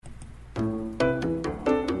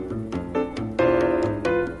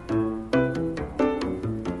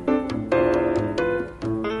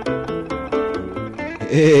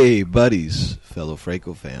Hey, buddies, fellow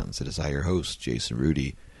Franco fans. It is I, your host, Jason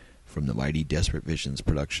Rudy, from the mighty Desperate Visions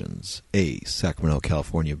Productions, a Sacramento,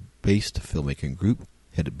 California-based filmmaking group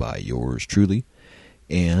headed by yours truly.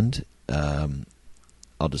 And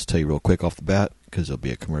I'll just tell you real quick off the bat, because there'll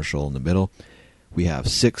be a commercial in the middle. We have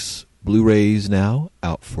 6 Blu-rays now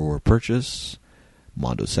out for purchase.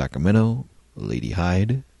 Mondo Sacramento, Lady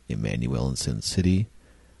Hyde, Emmanuel in Sin City,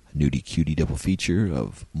 Nudie Cutie double feature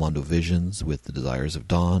of Mondo Visions with The Desires of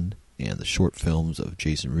Dawn, and the short films of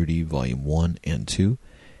Jason Rudy, Volume 1 and 2.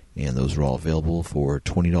 And those are all available for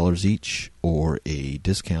 $20 each, or a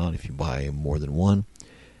discount if you buy more than one,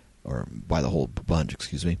 or buy the whole bunch,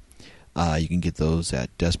 excuse me. You can get those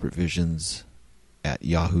at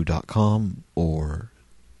desperatevisions@yahoo.com, or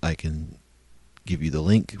I can give you the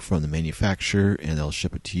link from the manufacturer, and they'll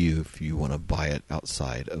ship it to you if you want to buy it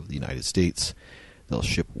outside of the United States. They'll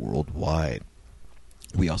ship worldwide.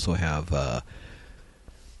 We also have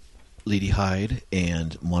Lady Hyde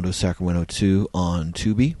and Mondo Sacramento 2 on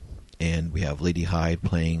Tubi. And we have Lady Hyde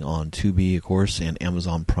playing on Tubi, of course, and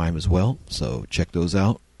Amazon Prime as well. So check those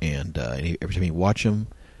out. And every time you watch them,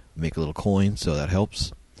 make a little coin, so that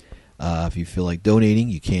helps. If you feel like donating,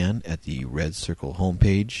 you can at the Red Circle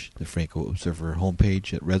homepage, the Franco Observer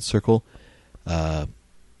homepage at Red Circle.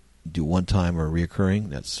 Do one time or reoccurring.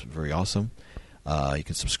 That's very awesome. You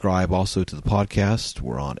can subscribe also to the podcast.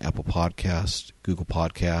 We're on Apple Podcasts, Google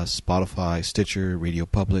Podcasts, Spotify, Stitcher, Radio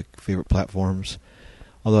Public, favorite platforms.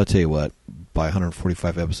 Although I'll tell you what, by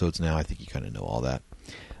 145 episodes now, I think you kind of know all that.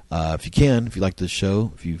 If you like the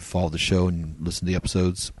show, if you follow the show and listen to the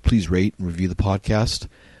episodes, please rate and review the podcast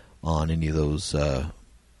on any of those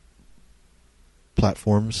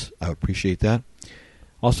platforms. I would appreciate that.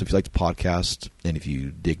 Also, if you like the podcast, and if you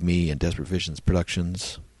dig me and Desperate Visions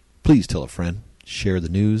Productions, please tell a friend. Share the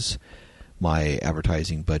news. My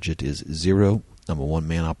advertising budget is 0. I'm a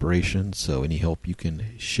one-man operation, so any help you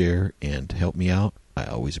can share and help me out, I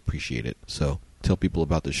always appreciate it. So tell people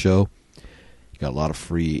about the show. You got a lot of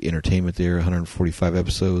free entertainment there, 145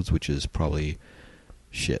 episodes, which is probably,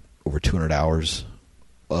 over 200 hours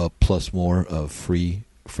plus more of free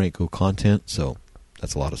Franco content. So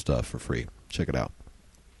that's a lot of stuff for free. Check it out.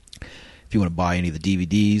 If you want to buy any of the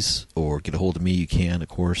DVDs or get a hold of me, you can, of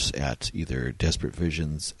course, at either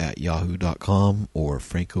desperatevisions@yahoo.com or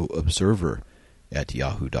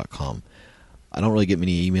francoobserver@yahoo.com. I don't really get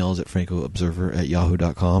many emails at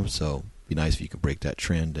francoobserver@yahoo.com, so it'd be nice if you could break that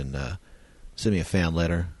trend and send me a fan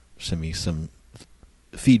letter, send me some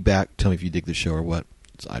feedback, tell me if you dig the show or what.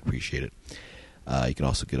 So I'd appreciate it. You can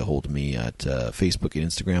also get a hold of me at Facebook and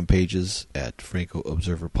Instagram pages at Franco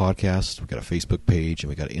Observer Podcast. We've got a Facebook page and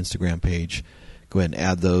we've got an Instagram page. Go ahead and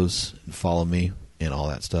add those and follow me and all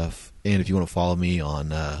that stuff. And if you want to follow me on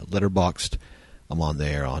Letterboxd, I'm on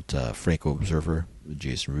there on Franco Observer,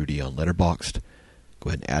 Jason Rudy on Letterboxd. Go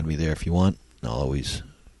ahead and add me there if you want, and I'll always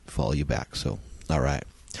follow you back. So, all right.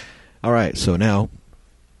 So now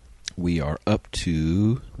we are up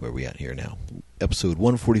to, where are we at here now? Episode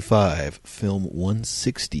 145, film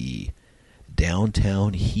 160,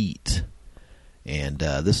 Downtown Heat. And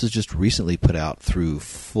this is just recently put out through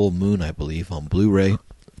Full Moon, I believe, on Blu-ray.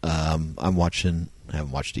 I haven't watched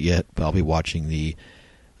it yet, but I'll be watching the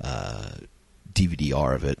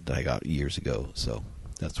DVD-R of it that I got years ago. So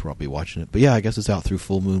that's where I'll be watching it. But yeah, I guess it's out through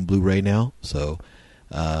Full Moon Blu-ray now. So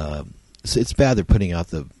it's bad they're putting out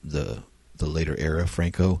the later era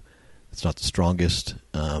Franco. It's not the strongest,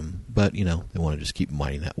 but, they want to just keep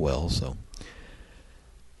mining that well, so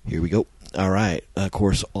here we go. All right. Of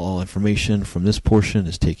course, all information from this portion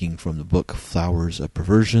is taken from the book Flowers of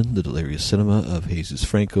Perversion, The Delirious Cinema of Jesus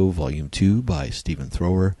Franco, Volume 2 by Stephen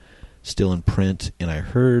Thrower, still in print, and I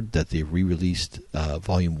heard that they re-released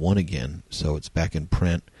Volume 1 again, so it's back in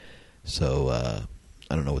print. So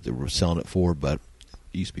I don't know what they were selling it for, but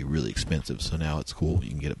it used to be really expensive, so now it's cool. You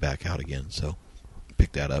can get it back out again, so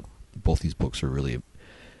pick that up. Both these books are really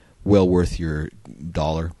well worth your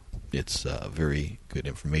dollar. It's very good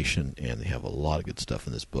information, and they have a lot of good stuff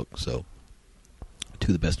in this book. So,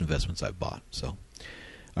 2 of the best investments I've bought. So,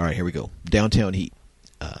 all right, here we go. Downtown Heat,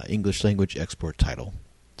 English language export title.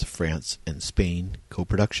 It's a France and Spain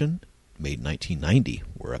co-production, made in 1990.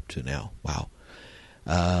 We're up to now. Wow.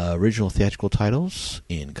 Original theatrical titles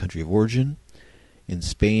in country of origin. In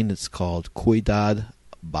Spain, it's called Ciudad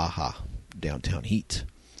Baja, Downtown Heat.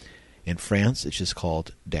 In France, it's just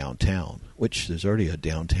called Downtown, which there's already a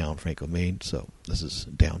Downtown Franco made, so this is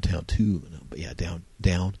Downtown 2. But yeah,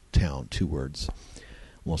 Downtown, 2 words.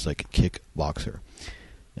 Almost like a kickboxer.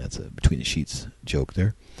 That's a between the sheets joke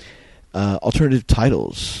there. Alternative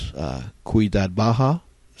titles, Ciudad Baja,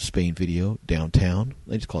 Spain Video, Downtown.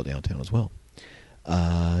 They just call it Downtown as well.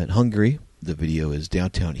 In Hungary, the video is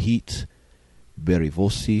Downtown Heat,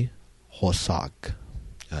 Berivosi Hosszák.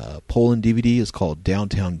 Poland DVD is called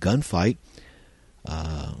Downtown Gunfight.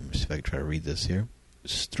 Let me see if I can try to read this here.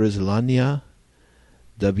 Strzelania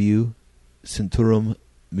W. Centurum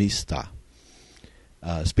Mista.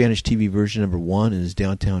 Spanish TV version number 1 is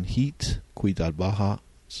Downtown Heat, Ciudad Baja.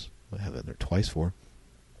 I have that there twice for.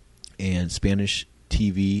 And Spanish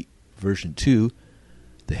TV version 2,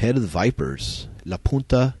 The Head of the Vipers, La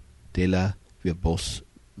Punta de la Víboras.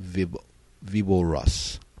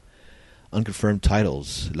 Unconfirmed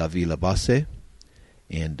titles, La Villa Base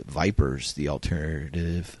and Vipers, the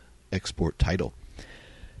alternative export title.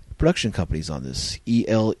 Production companies on this: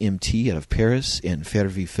 ELMT out of Paris and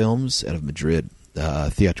Fervi Films out of Madrid.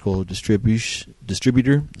 Theatrical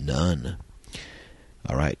distributor, none.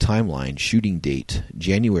 All right, timeline, shooting date,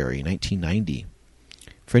 January 1990.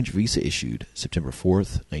 French visa issued September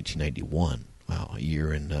 4th, 1991. Wow, a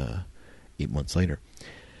year and 8 months later.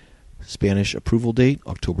 Spanish approval date,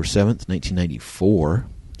 October 7th, 1994.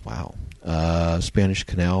 Wow. Spanish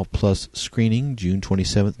Canal Plus screening, June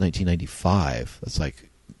 27th, 1995. That's like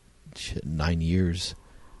 9 years,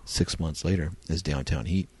 6 months later, as Downtown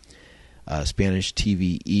Heat. Spanish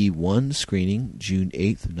TVE1 screening, June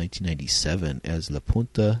 8th, 1997, as La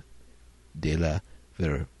Punta de la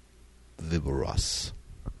Víboras.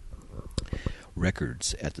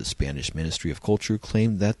 Records at the Spanish Ministry of Culture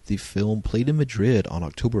claimed that the film played in Madrid on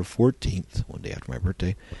October 14th, one day after my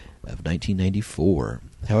birthday, of 1994.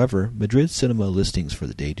 However, Madrid cinema listings for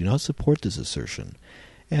the day do not support this assertion.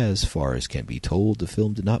 As far as can be told, the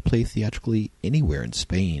film did not play theatrically anywhere in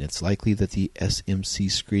Spain. It's likely that the SMC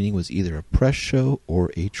screening was either a press show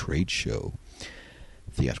or a trade show.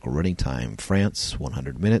 Theatrical running time, France,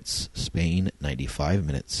 100 minutes, Spain, 95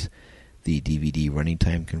 minutes. The DVD running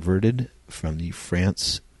time converted from the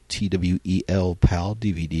France TWEL PAL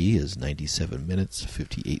DVD is 97 minutes,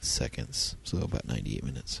 58 seconds, so about 98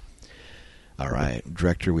 minutes. All right,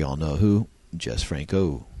 director, we all know who, Jess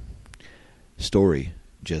Franco. Story,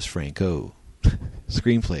 Jess Franco.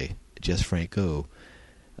 Screenplay, Jess Franco.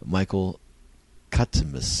 Michael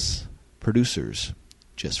Katzimus. Producers,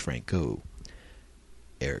 Jess Franco.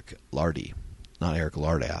 Eric Lardy. Not Eric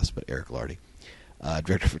Lardass, but Eric Lardy.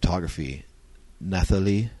 Director of photography,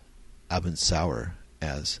 Nathalie Abensauer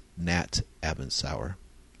as Nat Abensauer.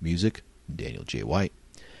 Music, Daniel J. White.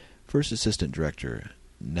 First assistant director,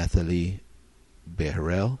 Nathalie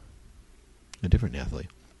Beharel. A different Nathalie.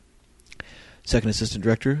 Second assistant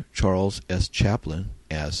director, Charles S. Chaplin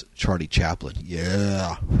as Charlie Chaplin.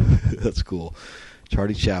 Yeah, that's cool.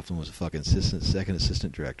 Charlie Chaplin was a fucking second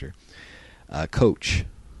assistant director. Coach.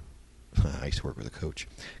 I used to work with a coach.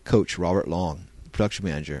 Coach, Robert Long. Production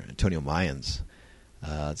manager, Antonio Mayans.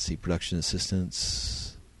 Let's see, production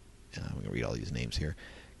assistants. I'm going to read all these names here.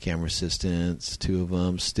 Camera assistants, 2 of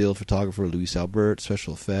them. Still photographer, Luis Albert.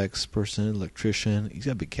 Special effects person, electrician. He's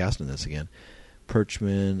got a big cast in this again.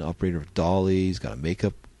 Perchman, operator of Dolly. He's got a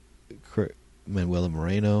makeup, Manuela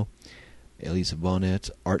Moreno. Elisa Bonet.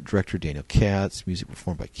 Art director, Daniel Katz. Music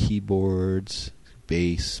performed by keyboards,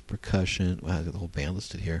 bass, percussion. Wow, I've got the whole band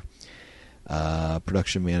listed here.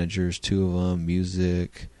 Production managers, 2 of them.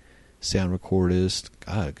 Music, sound recordist.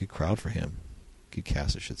 God, a good crowd for him. Good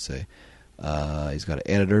cast, I should say. He's got an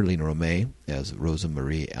editor, Lena Romay, as Rosa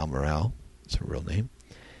Marie Almaral. That's her real name.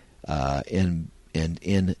 And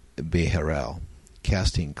in Beharel.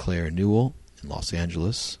 Casting, Claire Newell in Los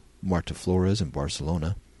Angeles. Marta Flores in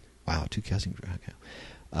Barcelona. Wow, 2 casting. Okay.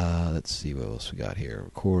 Let's see what else we got here.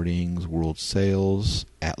 Recordings, World Sales,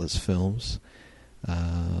 Atlas Films.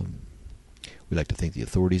 We'd like to thank the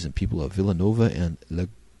authorities and people of Villanova and La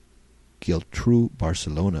Geltrú,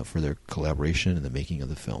 Barcelona, for their collaboration in the making of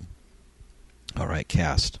the film. All right,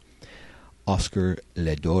 cast. Oscar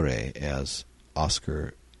Ledore as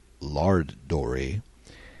Oscar Lardore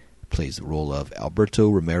plays the role of Alberto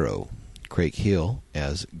Romero. Craig Hill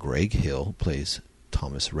as Greg Hill plays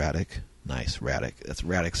Thomas Raddick. Nice, Raddick. That's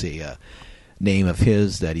Raddick's a name of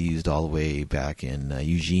his that he used all the way back in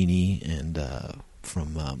Eugenie and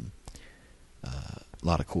from a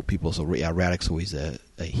lot of cool people. So yeah, Raddick's always a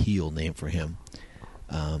heel name for him.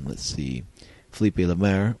 Let's see. Felipe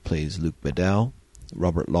Lemaire plays Luc Bedell.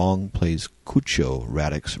 Robert Long plays Cucho,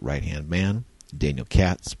 Raddick's right-hand man. Daniel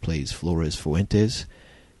Katz plays Flores Fuentes.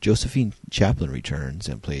 Josephine Chaplin returns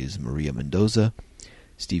and plays Maria Mendoza.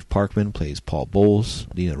 Steve Parkman plays Paul Bowles.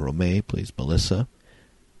 Lena Romay plays Melissa.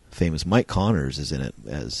 Famous Mike Connors is in it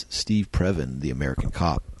as Steve Previn, the American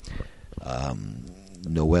cop.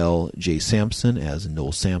 Noel J. Sampson as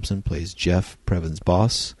Noel Sampson plays Jeff, Previn's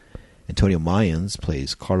boss. Antonio Mayans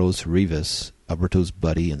plays Carlos Rivas, Alberto's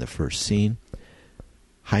buddy in the first scene.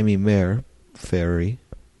 Jaime Mir Ferry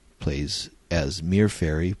plays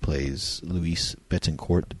Luis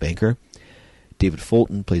Betancourt, the banker. David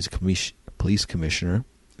Fulton plays a police commissioner.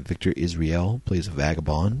 Victor Israel plays a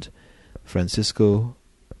vagabond. Francisco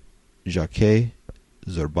Jacques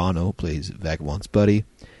Zorbano plays Vagabond's buddy.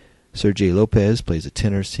 Sergei Lopez plays a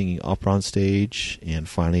tenor singing opera on stage. And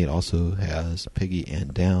finally, it also has Peggy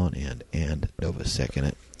Ann Down and Ann Novosek in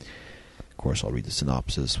it. Of course, I'll read the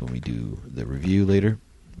synopsis when we do the review later.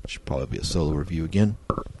 It should probably be a solo review again.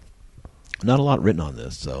 Not a lot written on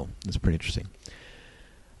this, so it's pretty interesting.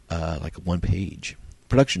 Like one page.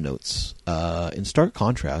 Production notes. In stark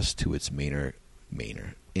contrast to its minor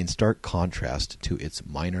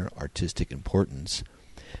artistic importance,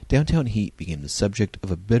 Downtown Heat became the subject of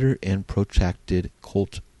a bitter and protracted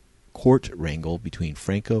court wrangle between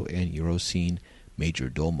Franco and Euroscene major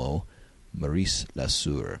domo Maurice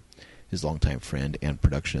Lesueur, his longtime friend and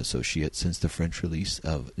production associate since the French release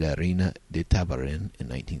of La Reine de Tabarin in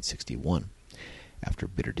 1961. After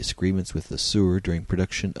bitter disagreements with Lesueur during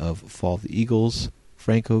production of Fall of the Eagles,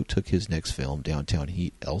 Franco took his next film, Downtown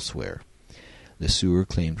Heat, elsewhere. Lesueur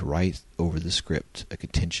claimed right over the script, a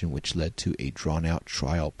contention which led to a drawn-out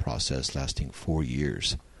trial process lasting 4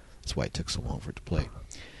 years. That's why it took so long for it to play.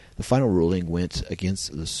 The final ruling went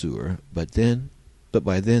against Lesueur, but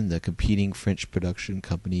by then the competing French production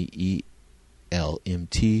company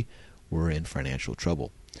ELMT were in financial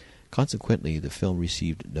trouble. Consequently, the film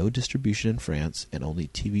received no distribution in France and only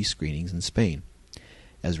TV screenings in Spain.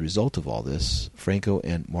 As a result of all this, Franco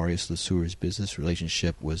and Marius Lesueur's business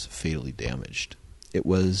relationship was fatally damaged. It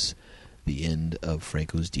was the end of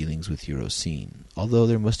Franco's dealings with Euroscene, although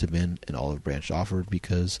there must have been an olive branch offered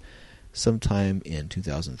because sometime in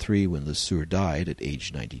 2003 when Lesueur died at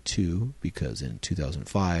age 92, because in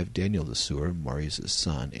 2005 Daniel Lesueur, Marius'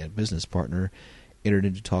 son and business partner, entered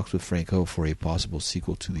into talks with Franco for a possible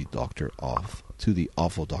sequel to the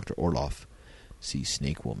awful Dr. Orloff. See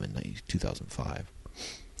Snake Woman, 2005.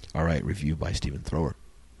 All right, review by Stephen Thrower.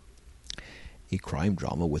 A crime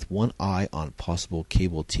drama with one eye on possible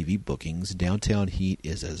cable TV bookings, Downtown Heat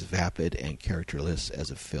is as vapid and characterless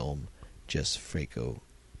as a film as Franco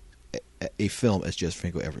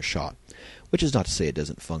ever shot, which is not to say it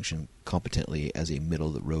doesn't function competently as a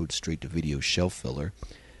middle-of-the-road straight-to-video shelf filler,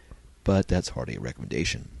 but that's hardly a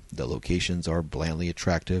recommendation. The locations are blandly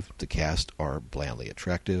attractive, the cast are blandly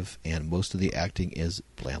attractive, and most of the acting is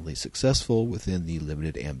blandly successful within the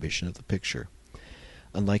limited ambition of the picture.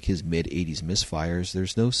 Unlike his mid-'80s misfires,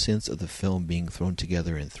 there's no sense of the film being thrown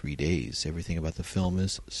together in 3 days. Everything about the film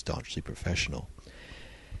is staunchly professional.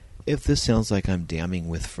 If this sounds like I'm damning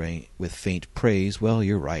with faint praise, well,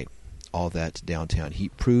 you're right. All that Downtown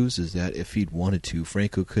Heat proves is that if he'd wanted to,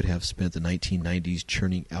 Franco could have spent the 1990s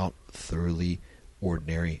churning out thoroughly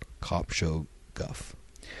ordinary cop show guff.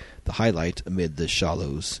 The highlight amid the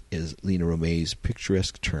shallows is Lena Romay's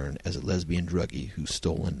picturesque turn as a lesbian druggie who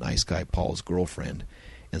stole nice guy Paul's girlfriend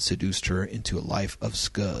and seduced her into a life of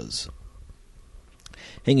scuzz.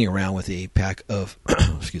 Hanging around with a pack of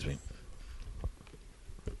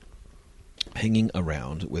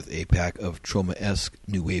Troma-esque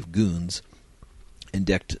new wave goons and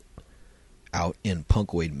decked out in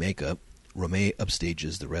punkoid makeup, Romay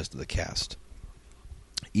upstages the rest of the cast.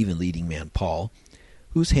 Even leading man Paul,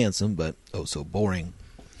 who's handsome but oh so boring.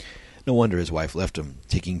 No wonder his wife left him.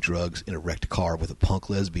 Taking drugs in a wrecked car with a punk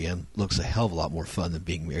lesbian looks a hell of a lot more fun than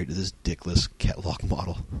being married to this dickless catalog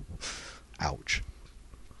model. Ouch.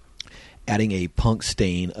 Adding a punk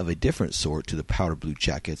stain of a different sort to the powder blue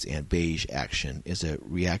jackets and beige action is a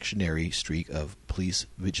reactionary streak of police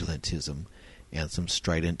vigilantism and some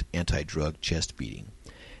strident anti-drug chest beating.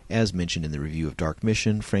 As mentioned in the review of Dark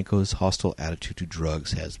Mission, Franco's hostile attitude to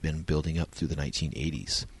drugs has been building up through the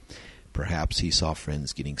 1980s. Perhaps he saw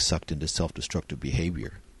friends getting sucked into self-destructive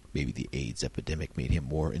behavior. Maybe the AIDS epidemic made him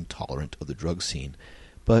more intolerant of the drug scene.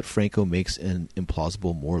 But Franco makes an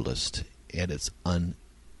implausible moralist, and it's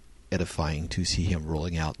unedifying to see him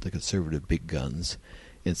rolling out the conservative big guns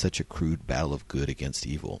in such a crude battle of good against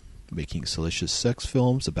evil. Making salacious sex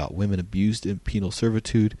films about women abused in penal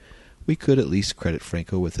servitude, we could at least credit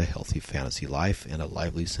Franco with a healthy fantasy life and a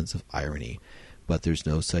lively sense of irony, but there's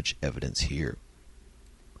no such evidence here.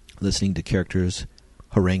 Listening to characters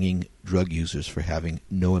haranguing drug users for having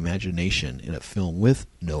no imagination in a film with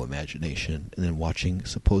no imagination, and then watching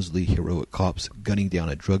supposedly heroic cops gunning down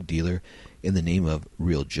a drug dealer in the name of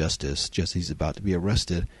real justice just as he's about to be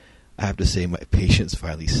arrested, I have to say my patience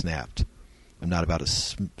finally snapped. I'm not about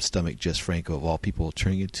to stomach Jess Franco, of all people,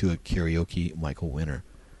 turning into a karaoke Michael Winner.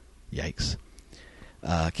 Yikes.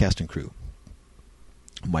 Cast and crew.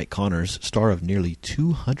 Mike Connors, star of nearly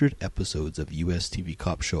 200 episodes of U.S. TV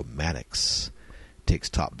cop show Maddox, takes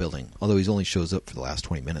top billing, although he only shows up for the last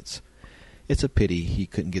 20 minutes. It's a pity he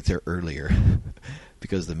couldn't get there earlier,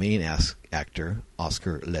 because the main actor,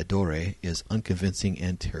 Oscar Ledore, is unconvincing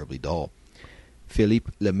and terribly dull.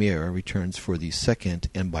 Philippe Lemire returns for the second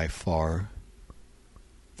and by far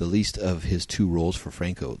the least of his two roles for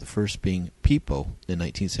Franco, the first being Pipo in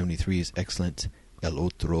 1973's excellent El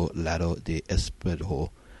Otro Lado de Espejo.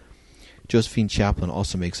 Josephine Chaplin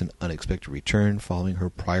also makes an unexpected return following her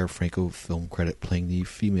prior Franco film credit playing the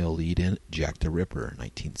female lead in Jack the Ripper,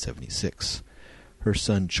 1976. Her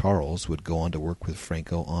son Charles would go on to work with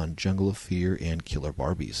Franco on Jungle of Fear and Killer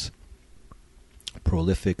Barbies.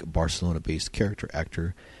 Prolific Barcelona-based character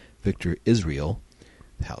actor Victor Israel,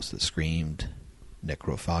 The House That Screamed,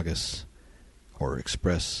 Necrophagus, Horror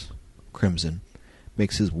Express, Crimson,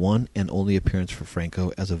 makes his one and only appearance for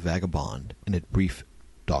Franco as a vagabond in a brief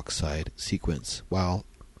dockside sequence, while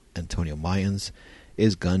Antonio Mayans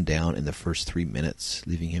is gunned down in the first 3 minutes,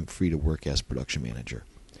 leaving him free to work as production manager.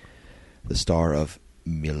 The star of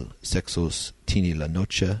Mil Sexos Tiene la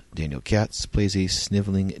Noche, Daniel Katz, plays a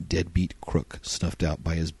sniveling deadbeat crook snuffed out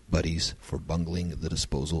by his buddies for bungling the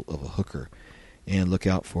disposal of a hooker. And look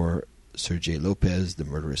out for Sergio Lopez, the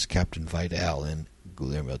murderous Captain Vidal in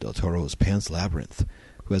Guillermo del Toro's Pan's Labyrinth,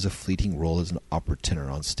 who has a fleeting role as an opera tenor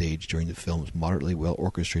on stage during the film's moderately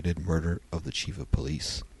well-orchestrated murder of the chief of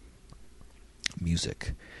police.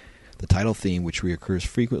 Music. The title theme, which reoccurs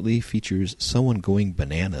frequently, features someone going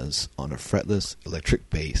bananas on a fretless electric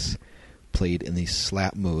bass, played in the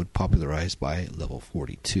slap mode popularized by Level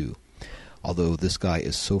 42. Although this guy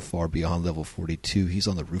is so far beyond Level 42, he's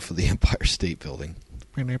on the roof of the Empire State Building.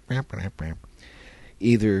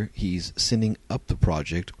 Either he's sending up the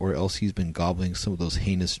project, or else he's been gobbling some of those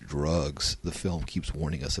heinous drugs the film keeps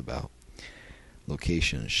warning us about.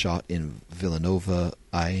 Location: shot in Vilanova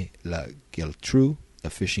i la Geltrú, a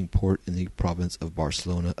fishing port in the province of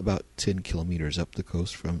Barcelona, about 10 kilometers up the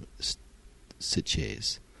coast from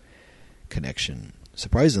Sitges. Connection: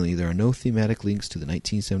 surprisingly, there are no thematic links to the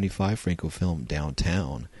 1975 Franco film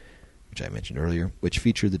Downtown, which I mentioned earlier, which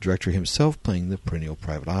featured the director himself playing the perennial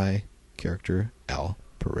private eye character Al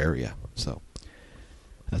Pereira. So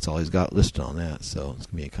that's all he's got listed on that. So it's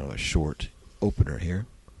gonna be kind of a short opener here.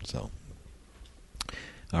 So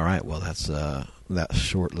all right, well that's that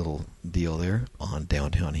short little deal there on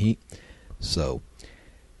Downtown Heat. So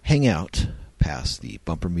hang out past the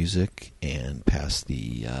bumper music and past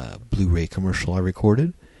the Blu-ray commercial I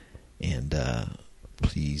recorded, and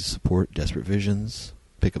please support Desperate Visions.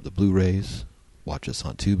 Pick up the Blu-rays, watch us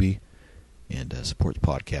on Tubi, and support the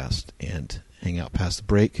podcast, and hang out past the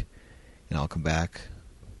break, and I'll come back,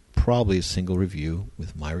 probably a single review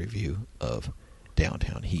with my review of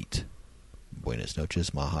Downtown Heat. Buenas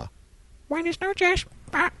noches, maha. Buenas noches.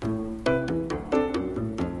 Bye.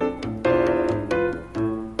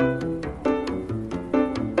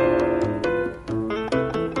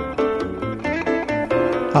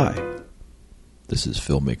 Hi. This is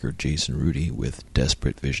filmmaker Jason Rudy with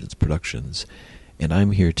Desperate Visions Productions, and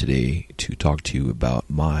I'm here today to talk to you about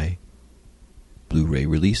my Blu-ray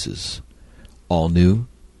releases. All new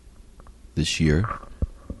this year,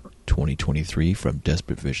 2023, from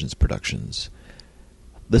Desperate Visions Productions.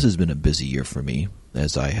 This has been a busy year for me,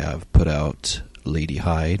 as I have put out Lady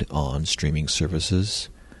Hyde on streaming services,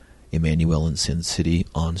 Emmanuel in Sin City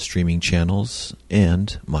on streaming channels,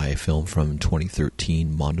 and my film from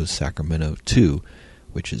 2013, Mondo Sacramento 2,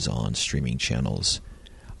 which is on streaming channels.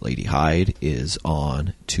 Lady Hyde is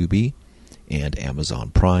on Tubi and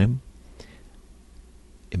Amazon Prime.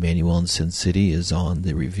 Emmanuel in Sin City is on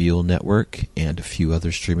the Reveal Network and a few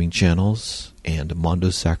other streaming channels, and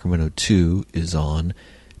Mondo Sacramento 2 is on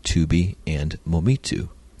Tubi and Momitu.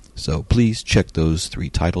 So please check those 3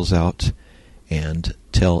 titles out and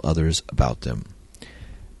tell others about them.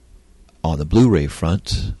 On the Blu-ray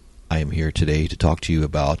front, I am here today to talk to you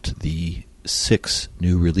about the 6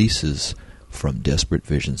 new releases from Desperate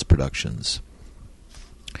Visions Productions.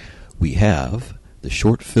 We have the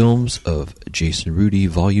short films of Jason Rudy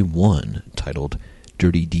Volume 1, titled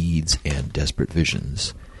Dirty Deeds and Desperate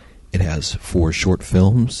Visions. It has 4 short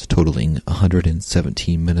films totaling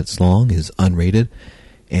 117 minutes long, is unrated,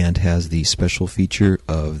 and has the special feature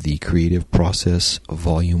of the Creative Process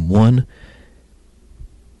Volume 1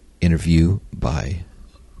 interview by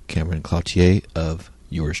Cameron Cloutier of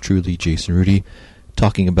yours truly, Jason Rudy,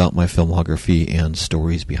 talking about my filmography and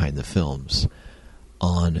stories behind the films.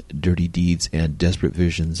 On Dirty Deeds and Desperate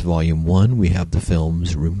Visions Volume 1, we have the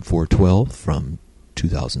films Room 412 from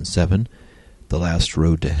 2007, The Last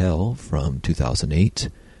Road to Hell from 2008,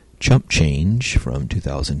 Chump Change from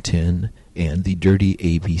 2010, and The Dirty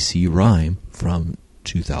ABC Rhyme from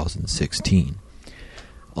 2016.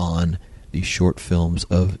 On the short films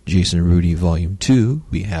of Jason Rudy Volume 2,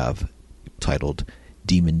 we have titled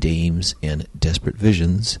Demon Dames and Desperate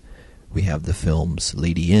Visions. We have the films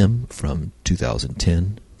Lady M from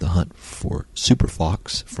 2010, The Hunt for Super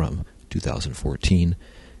Fox from 2014,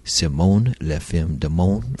 Simone La Femme de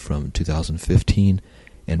Monde from 2015,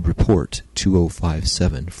 and Report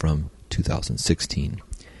 2057 from 2016.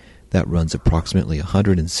 That runs approximately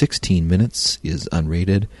 116 minutes, is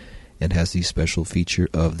unrated, and has the special feature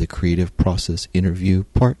of the Creative Process Interview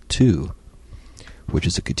Part 2, which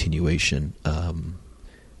is a continuation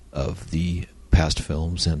of the past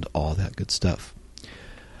films and all that good stuff.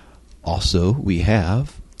 Also, we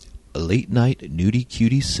have a Late Night Nudie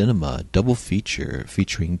Cutie Cinema double feature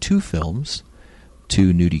featuring two films,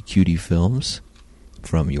 two Nudie Cutie films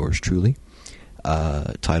from yours truly,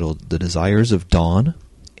 titled The Desires of Dawn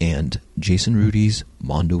and Jason Rudy's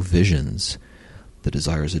Mondo Visions. The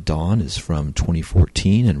Desires of Dawn is from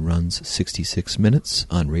 2014 and runs 66 minutes,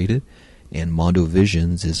 unrated, and Mondo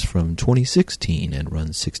Visions is from 2016 and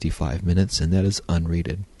runs 65 minutes, and that is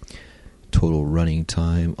unrated. Total running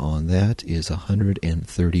time on that is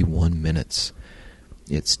 131 minutes.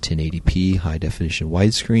 It's 1080p high definition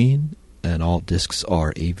widescreen, and all discs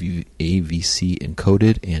are AVC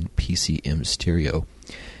encoded and PCM stereo.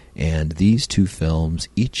 And these two films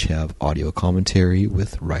each have audio commentary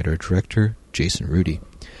with writer-director Jason Rudy.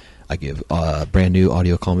 I give brand new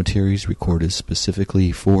audio commentaries recorded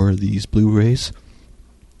specifically for these Blu-rays.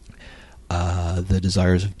 The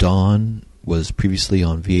Desires of Dawn was previously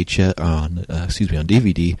on on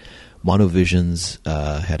DVD.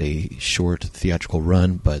 Monovisions had a short theatrical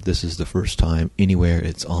run, but this is the first time anywhere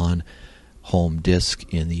it's on home disc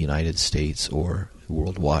in the United States or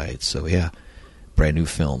worldwide. So yeah, brand new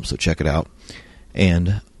film, so check it out.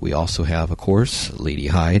 And we also have, of course, Lady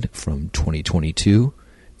Hyde from 2022.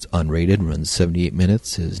 It's unrated, runs 78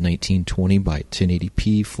 minutes, is 1920 by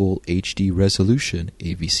 1080p full HD resolution,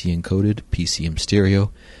 AVC encoded, PCM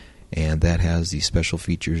stereo, and that has the special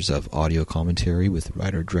features of audio commentary with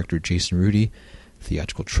writer-director Jason Rudy,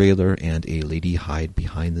 theatrical trailer, and a Lady Hyde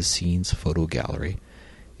behind-the-scenes photo gallery.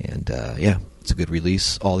 And yeah, it's a good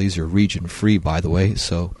release. All these are region-free, by the way,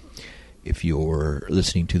 so if you're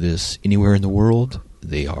listening to this anywhere in the world,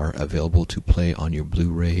 they are available to play on your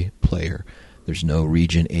Blu-ray player. There's no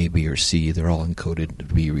region A, B, or C. They're all encoded to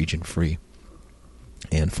be region-free.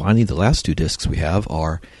 And finally, the last two discs we have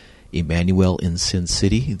are Emmanuel in Sin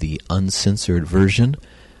City, the uncensored version.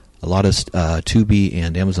 A lot of Tubi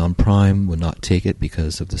and Amazon Prime would not take it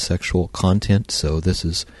because of the sexual content, so this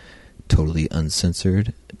is totally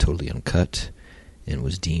uncensored, totally uncut, and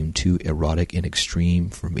was deemed too erotic and extreme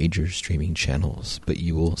for major streaming channels. But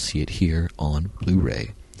you will see it here on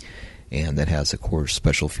Blu-ray. And that has, of course,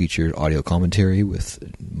 special featured audio commentary with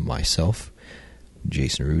myself,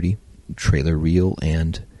 Jason Rudy, trailer reel,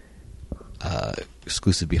 and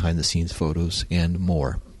exclusive behind-the-scenes photos, and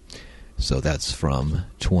more. So that's from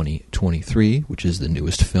 2023, which is the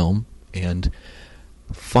newest film. And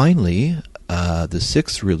finally, the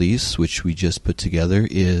sixth release, which we just put together,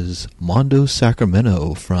 is Mondo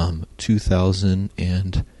Sacramento from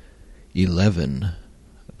 2011, I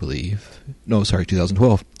believe. No, sorry,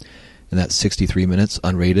 2012. And that's 63 minutes,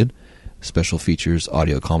 unrated. Special features,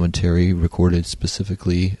 audio commentary recorded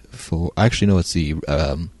specifically for... Actually, no, it's the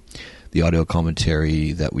audio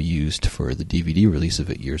commentary that we used for the DVD release of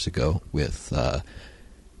it years ago with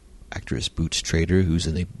actress Boots Trader, who's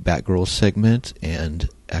in the Batgirl segment, and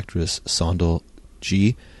actress Sondal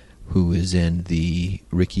G, who is in the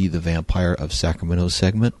Ricky the Vampire of Sacramento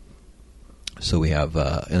segment. So we have,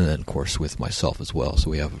 and then of course with myself as well. So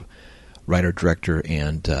we have writer, director,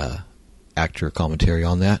 and actor commentary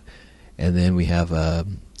on that. And then we have a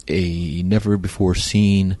never before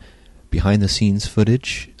seen behind the scenes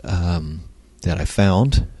footage that I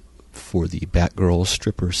found for the Batgirl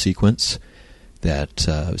stripper sequence that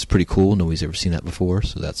was pretty cool. Nobody's ever seen that before,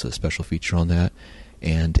 so that's a special feature on that.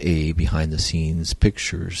 And a behind the scenes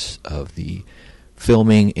pictures of the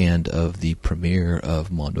filming and of the premiere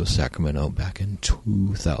of Mondo Sacramento back in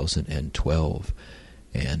 2012.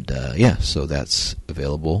 And yeah, so that's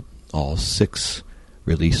available. All 6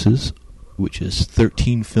 releases, which is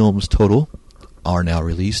 13 films total, are now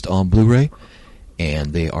released on Blu-ray,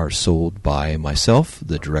 and they are sold by myself,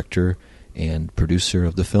 the director and producer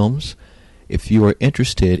of the films. If you are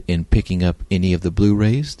interested in picking up any of the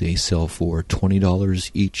Blu-rays, they sell for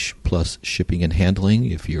 $20 each plus shipping and handling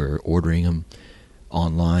if you're ordering them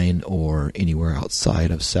online or anywhere outside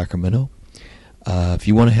of Sacramento. If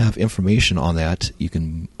you want to have information on that, you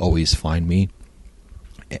can always find me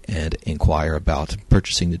and inquire about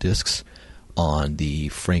purchasing the discs on the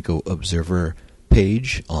Franco Observer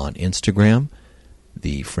page on Instagram,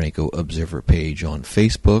 the Franco Observer page on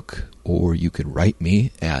Facebook, or you could write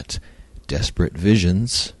me at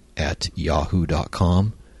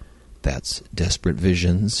desperatevisions@yahoo.com. That's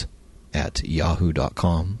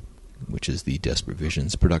desperatevisions@yahoo.com, which is the Desperate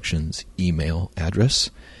Visions Productions email address.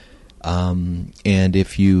 And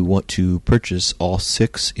if you want to purchase all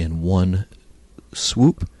 6 in one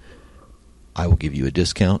swoop, I will give you a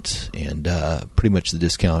discount, and pretty much the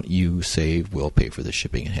discount you save will pay for the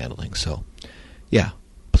shipping and handling. So, yeah,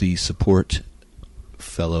 please support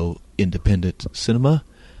fellow independent cinema.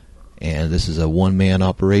 And this is a one-man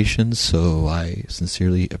operation, so I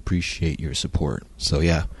sincerely appreciate your support. So,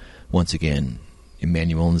 yeah, once again,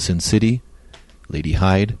 Emmanuel in Sin City, Lady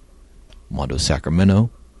Hyde, Mondo Sacramento,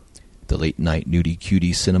 the Late Night Nudie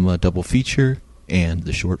Cutie Cinema double feature, and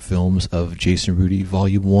the short films of Jason Rudy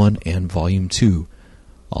Volume 1 and Volume 2,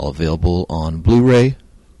 all available on Blu-ray,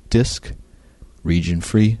 disc,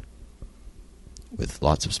 region-free, with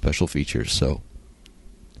lots of special features. So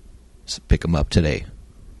pick them up today.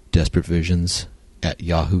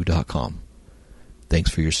 DesperateVisions@yahoo.com.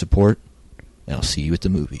 Thanks for your support, and I'll see you at the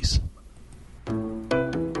movies.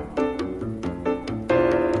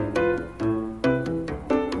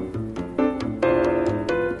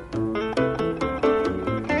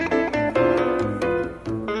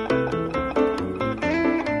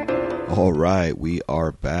 All right, we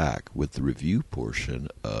are back with the review portion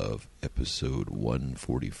of episode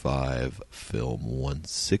 145, film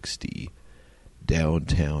 160,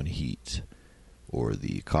 Downtown Heat, or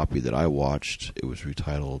the copy that I watched, it was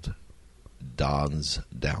retitled Don's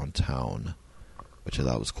Downtown, which I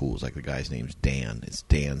thought was cool. It's like the guy's name's Dan. It's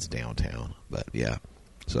Dan's Downtown. But yeah,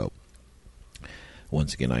 so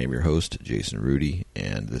once again, I am your host, Jason Rudy,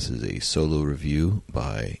 and this is a solo review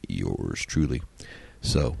by yours truly.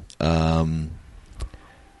 So,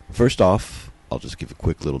 first off, I'll just give a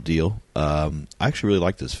quick little deal. I actually really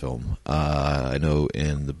like this film. I know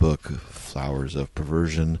in the book Flowers of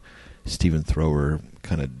Perversion, Stephen Thrower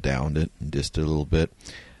kind of downed it and dissed it a little bit.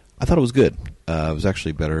 I thought it was good. It was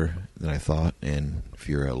actually better than I thought, and if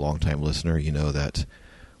you're a long-time listener, you know that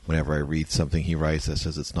whenever I read something he writes that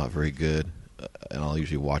says it's not very good, and I'll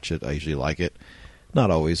usually watch it, I usually like it. Not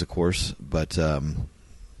always, of course, but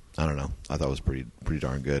I don't know. I thought it was pretty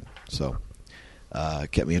darn good. So,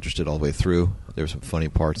 it kept me interested all the way through. There were some funny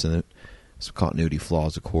parts in it. Some continuity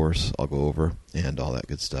flaws, of course, I'll go over, and all that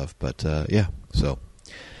good stuff. But, yeah. So,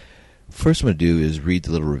 first I'm going to do is read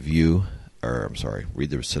the little review, read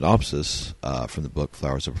the synopsis from the book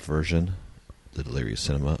Flowers of Perversion, The Delirious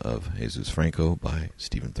Cinema of Jesus Franco by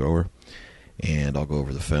Stephen Thrower. And I'll go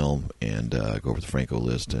over the film and go over the Franco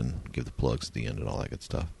list and give the plugs at the end and all that good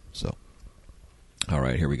stuff. So, all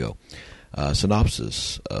right, here we go.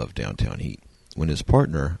 Synopsis of Downtown Heat. When his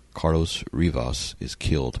partner, Carlos Rivas, is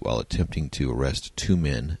killed while attempting to arrest 2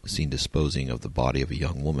 men seen disposing of the body of a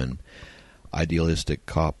young woman, idealistic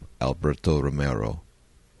cop Alberto Romero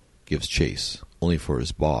gives chase, only for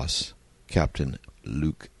his boss, Captain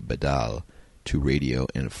Luke Bedal, to radio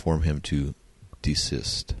and inform him to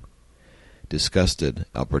desist. Disgusted,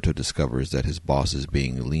 Alberto discovers that his boss is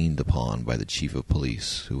being leaned upon by the chief of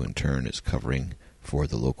police, who in turn is covering for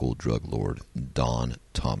the local drug lord Don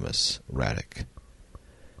Thomas Raddick.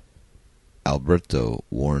 Alberto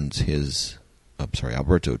turns his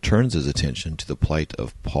attention to the plight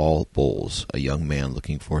of Paul Bowles, a young man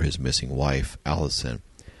looking for his missing wife, Allison,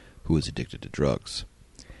 who is addicted to drugs.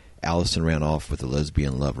 Allison ran off with a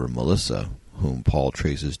lesbian lover, Melissa, whom Paul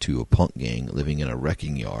traces to a punk gang living in a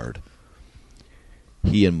wrecking yard.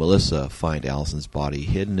 He and Melissa find Allison's body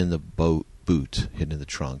hidden in the hidden in the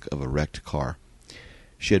trunk of a wrecked car.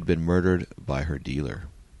 She had been murdered by her dealer.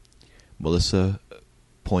 Melissa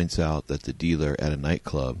points out the dealer at a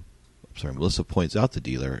nightclub,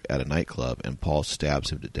 and Paul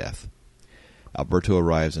stabs him to death. Alberto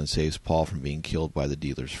arrives and saves Paul from being killed by the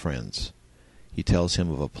dealer's friends. He tells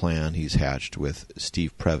him of a plan he's hatched with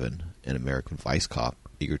Steve Previn, an American vice cop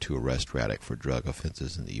eager to arrest Raddick for drug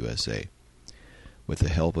offenses in the USA. With the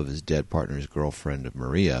help of his dead partner's girlfriend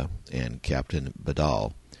Maria and Captain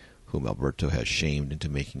Bedal, whom Alberto has shamed into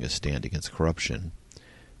making a stand against corruption,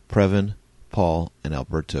 Previn, Paul, and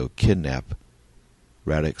Alberto kidnap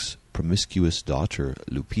Raddick's promiscuous daughter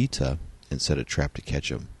Lupita and set a trap to catch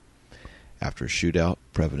him. After a shootout,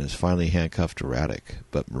 Previn is finally handcuffed to Raddick,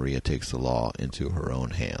 but Maria takes the law into her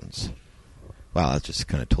own hands. Wow, that just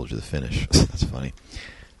kind of told you the finish. That's funny.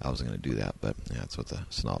 I wasn't going to do that, but yeah, that's what the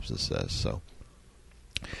synopsis says. So,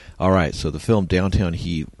 All right, so the film Downtown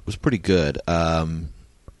Heat was pretty good. Let's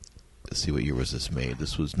see, what year was this made?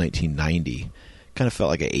 This was 1990. Kind of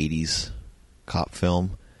felt like an 80s cop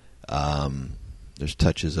film. There's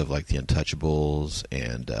touches of like The Untouchables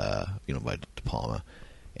and by De Palma,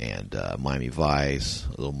 and Miami Vice, a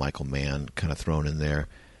little Michael Mann kind of thrown in there,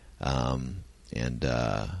 and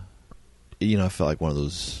I felt like one of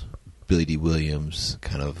those Billy D. Williams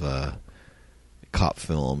kind of cop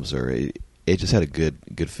films, or it just had a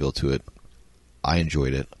good feel to it. I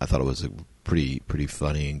enjoyed it. I thought it was a pretty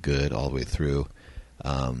funny and good all the way through.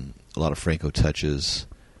 A lot of Franco touches.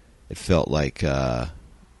 It felt like a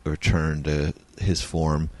return to his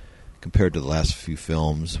form compared to the last few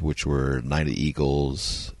films, which were Night of the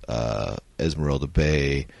Eagles, Esmeralda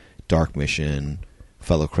Bay, Dark Mission,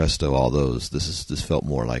 Fellow Cresto, all those. This felt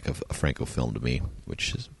more like a Franco film to me,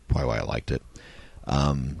 which is probably why I liked it.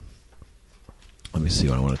 Let me see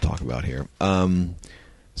what I want to talk about here. Some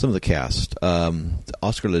of the cast.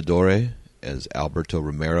 Oscar Ladore as Alberto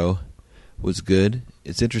Romero was good.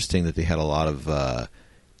 It's interesting that they had a lot of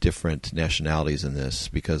different nationalities in this,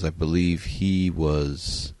 because I believe he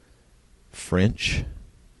was French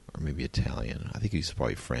or maybe Italian. I think he's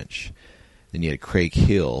probably French. Then you had Craig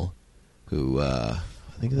Hill, who I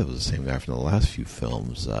think that was the same guy from the last few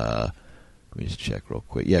films. Let me just check real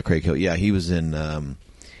quick. Yeah, Craig Hill. Yeah, he was in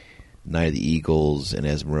Night of the Eagles and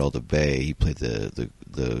Esmeralda Bay. He played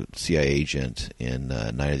the CIA agent in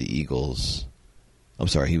Night of the Eagles. I'm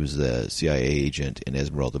sorry, he was the CIA agent in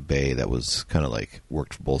Esmeralda Bay that was kind of like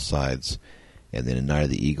worked for both sides. And then in Night of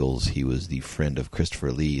the Eagles, he was the friend of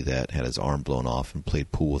Christopher Lee that had his arm blown off and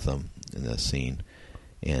played pool with him in that scene.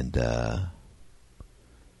 And I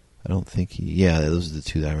don't think those are the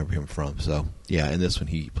two that I remember him from. So, yeah, in this one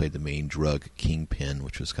he played the main drug kingpin,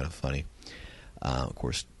 which was kind of funny. Of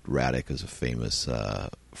course, Radek is a famous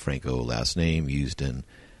Franco last name used in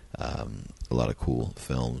a lot of cool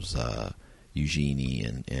films. Eugenie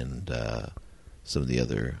and some of the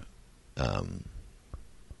other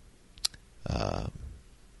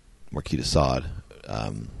Marquis de Sade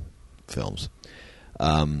films.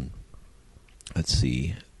 Let's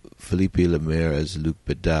see, Felipe Lemaire as Luc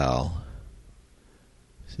Bedal.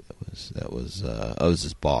 See, that was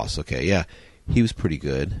his boss. Okay, yeah, he was pretty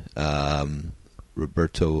good.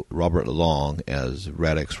 Robert Long as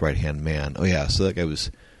Radek's right-hand man. Oh yeah, so that guy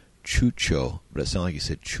was Chucho, but it sounded like he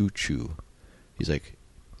said choo-choo. He's like,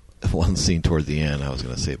 one scene toward the end, I was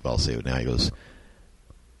going to say it, but I'll say it now. He goes,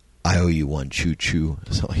 "I owe you one, choo-choo."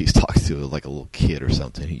 So he's talking to like a little kid or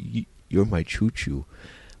something. You're my choo-choo.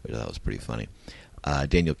 Which that was pretty funny.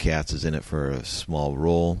 Daniel Katz is in it for a small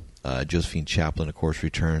role. Josephine Chaplin, of course,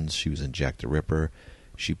 returns. She was in Jack the Ripper.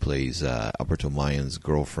 She plays Alberto Mayan's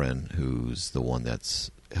girlfriend, who's the one that's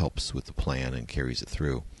helps with the plan and carries it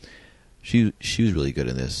through. She was really good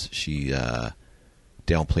in this. She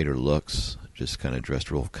downplayed her looks, just kind of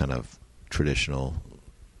dressed real kind of traditional,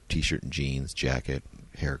 t-shirt and jeans, jacket,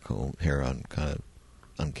 hair on kind of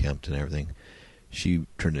unkempt and everything. She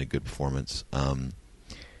turned in a good performance.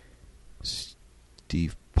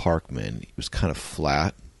 Steve Parkman was kind of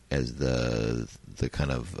flat as the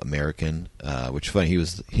kind of American, which is funny.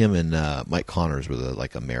 Him and Mike Connors were the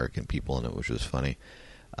like American people in it, which was funny.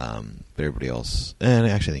 But everybody else, and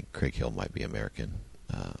actually I think Craig Hill might be American,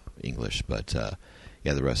 English, but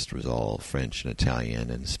yeah, the rest was all French and Italian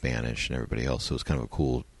and Spanish and everybody else. So it was kind of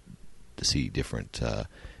cool to see different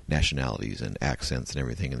nationalities and accents and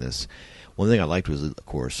everything in this. One thing I liked was, of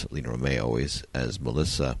course, Lena Romay always as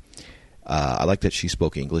Melissa. I liked that she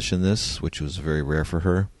spoke English in this, which was very rare for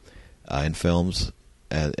her in films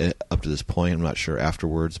up to this point. I'm not sure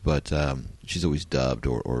afterwards, but she's always dubbed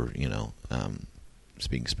or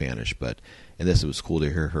speaking Spanish. But in this, it was cool to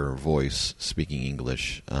hear her voice speaking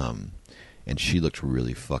English, and she looked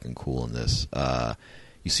really fucking cool in this.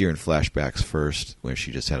 You see her in flashbacks first, where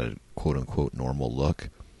she just had a quote-unquote normal look,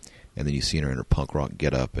 and then you see her in her punk rock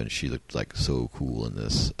getup, and she looked like so cool in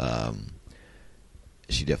this.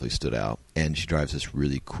 She definitely stood out, and she drives this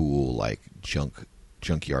really cool like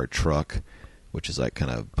junkyard truck, which is like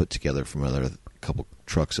kind of put together from another couple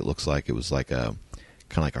trucks. It looks like it was like a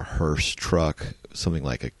kind of like a hearse truck, something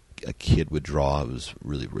like a kid would draw. It was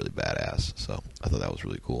really, really badass. So I thought that was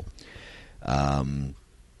really cool.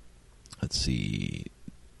 Let's see,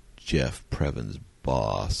 Jeff Previn's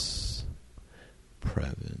boss.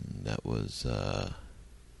 Previn, that was let's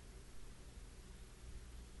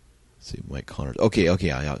see, Mike Connors. Okay,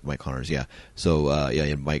 yeah, Mike Connors, yeah. So, you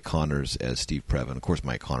had Mike Connors as Steve Previn. Of course,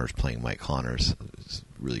 Mike Connors playing Mike Connors is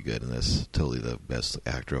really good in this. Totally the best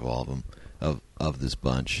actor of all of them, of this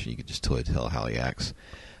bunch. You could just totally tell how he acts.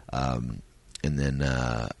 And then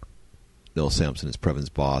Noel Sampson is Previn's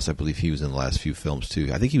boss. I believe he was in the last few films too.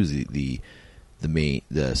 I think he was the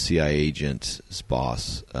CIA agent's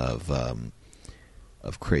boss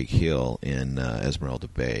of Craig Hill in Esmeralda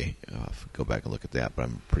Bay. I'll go back and look at that, but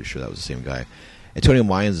I'm pretty sure that was the same guy. Antonio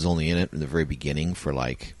Mayans is only in it in the very beginning for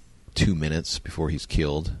like 2 minutes before he's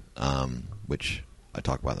killed, which I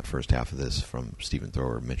talk about in the first half of this. From Stephen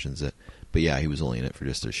Thrower mentions it, but yeah, he was only in it for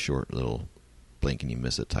just a short little blink and you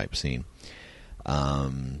miss it type scene.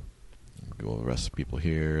 Go over the rest of the people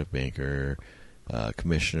here. Banker,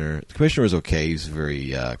 Commissioner. The Commissioner was okay. He's very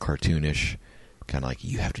cartoonish, kind of like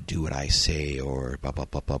you have to do what I say or blah blah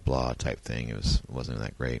blah blah blah type thing. It wasn't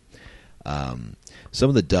that great. Some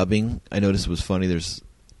of the dubbing I noticed was funny.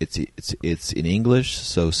 It's in English,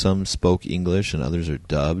 so some spoke English and others are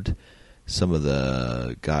dubbed. Some of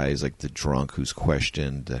the guys, like the drunk who's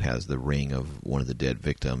questioned that has the ring of one of the dead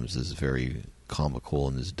victims, is very comical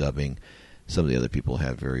in his dubbing. Some of the other people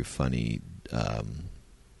have very funny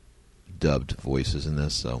dubbed voices in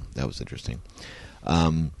this, so that was interesting.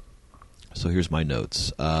 So here's my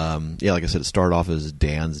notes. Like I said, it started off as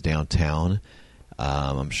Dan's Downtown.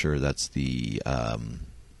 I'm sure that's the I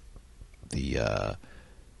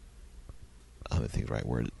think the right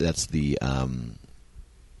word. That's the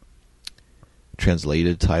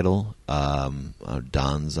translated title.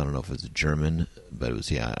 Dan's. I don't know if it's German, but it was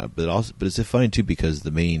But it's funny too because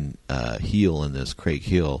the main heel in this, Craig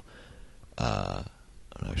Hill.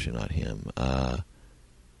 Actually, not him. Not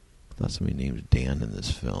somebody named Dan in this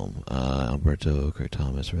film. Alberto, Craig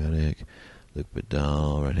Thomas, Reddick, Luc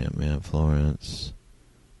Bedell, Red Hand Man, Florence.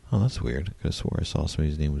 Oh, that's weird. I could have swore I saw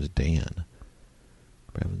somebody's name was Dan.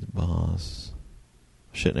 Previn's boss.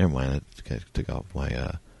 Shit, never mind. I took off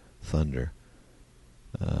my thunder.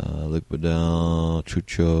 Luc Bedell,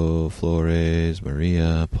 Chucho, Flores,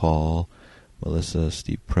 Maria, Paul, Melissa,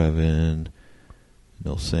 Steve Previn,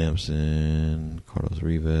 Noel Sampson, Carlos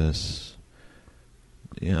Rivas.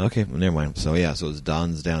 Yeah, okay, never mind. So it's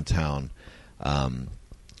Don's Downtown,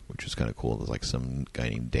 which was kind of cool. There's like some guy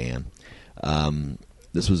named Dan.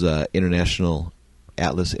 This was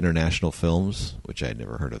Atlas International Films, which I had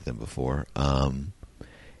never heard of them before.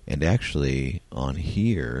 And actually, on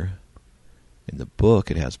here, in the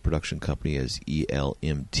book, it has production company as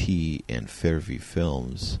ELMT and Fairview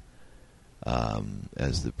Films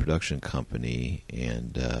as the production company,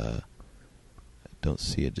 and I don't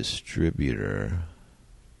see a distributor.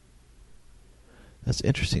 That's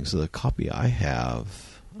interesting. So the copy I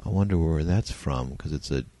have, I wonder where that's from, because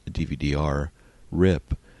it's a DVD-R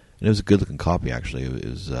rip. And it was a good-looking copy, actually. It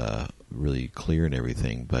was really clear and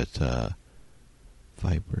everything, but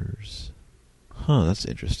Vipers. Huh, that's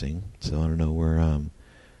interesting. So I don't know where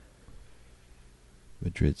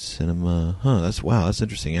Madrid Cinema. That's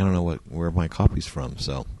interesting. I don't know where my copy's from.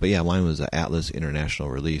 So, but yeah, mine was an Atlas International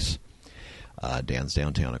release. Dan's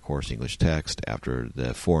Downtown, of course, English text. After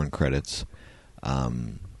the foreign credits, I'll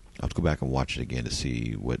have to go back and watch it again to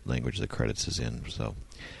see what language the credits is in. So,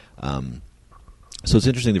 so it's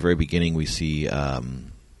interesting. At the very beginning, we see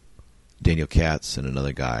Daniel Katz and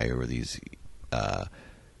another guy, or these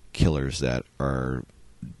killers that are.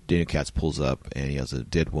 Daniel Katz pulls up and he has a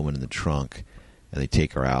dead woman in the trunk, and they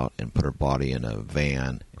take her out and put her body in a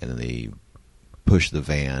van, and then they push the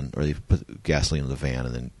van, or they put gasoline in the van,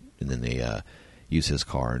 and then they use his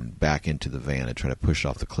car and back into the van and try to push it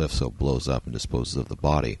off the cliff so it blows up and disposes of the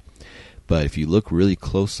body. But if you look really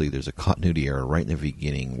closely, there's a continuity error right in the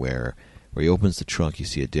beginning where he opens the trunk, you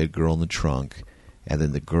see a dead girl in the trunk, and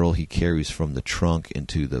then the girl he carries from the trunk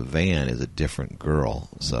into the van is a different girl.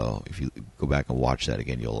 So if you go back and watch that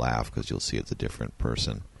again, you'll laugh because you'll see it's a different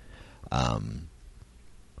person.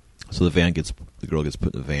 So the girl gets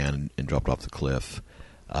put in the van and dropped off the cliff.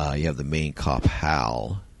 You have the main cop,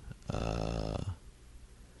 Hal. Let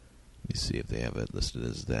me see if they have it listed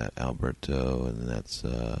as that, Alberto, and then that's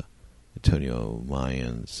Antonio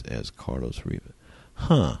Mayans as Carlos Rivas.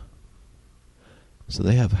 Huh. So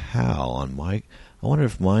they have Hal on my... I wonder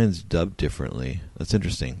if mine's dubbed differently. That's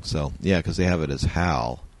interesting. So, yeah, because they have it as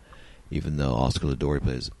Hal, even though Oscar Ladori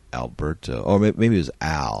plays Alberto. Or maybe it was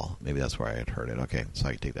Al. Maybe that's where I had heard it. Okay, so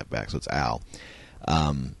I can take that back. So it's Al.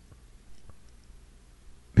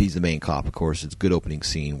 He's the main cop, of course. It's a good opening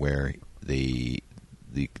scene where the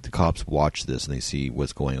cops watch this and they see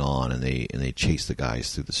what's going on, and they chase the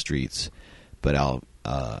guys through the streets. But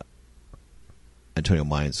Antonio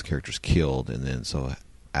Mayans' character's killed, and then so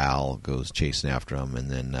Al goes chasing after him, and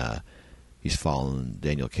then he's following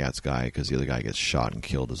Daniel Katz guy because the other guy gets shot and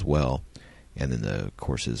killed as well. And then, of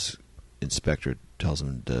course, his inspector tells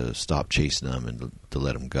him to stop chasing him and to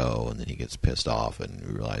let him go, and then he gets pissed off and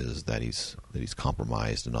realizes that he's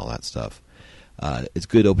compromised and all that stuff. It's a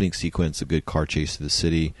good opening sequence, a good car chase through the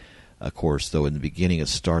city. Of course, though, in the beginning it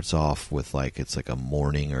starts off with it's like a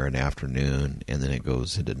morning or an afternoon, and then it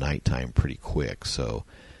goes into nighttime pretty quick. So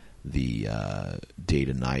the day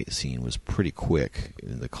to night scene was pretty quick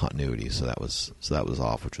in the continuity. So that was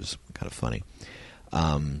off, which was kind of funny.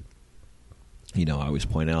 I always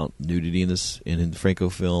point out nudity in Franco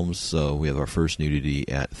films. So we have our first nudity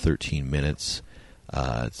at 13 minutes.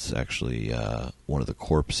 It's actually one of the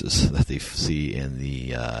corpses that they see in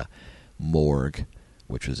the morgue,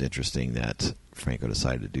 which was interesting that Franco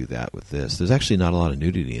decided to do that with this. There's actually not a lot of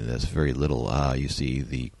nudity in this, very little. You see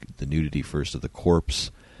the nudity first of the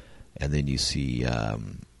corpse, and then you see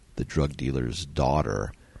the drug dealer's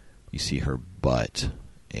daughter. You see her butt,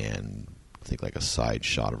 and I think like a side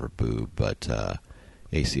shot of her boob, but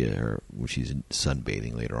you see her when she's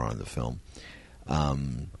sunbathing later on in the film.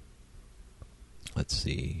 Let's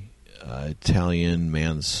see. Italian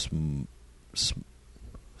man smiles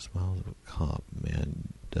at a cop. Man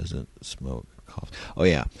doesn't smoke. Coughs. Oh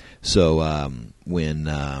yeah. So when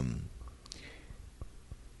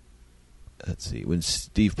let's see, when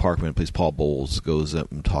Steve Parkman plays Paul Bowles, goes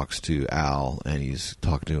up and talks to Al, and he's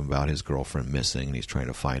talking to him about his girlfriend missing, and he's trying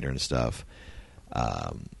to find her and stuff.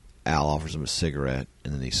 Al offers him a cigarette,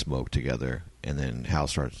 and then they smoke together. And then Hal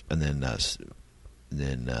starts, and then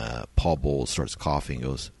Paul Bowles starts coughing. And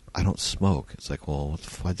goes, "I don't smoke." It's like, well,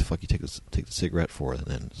 why the fuck you take the cigarette for? And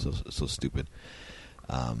then so stupid.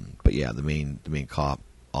 But yeah, the main cop,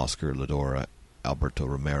 Oscar Ladora, Alberto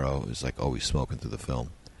Romero, is like always smoking through the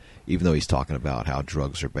film, even though he's talking about how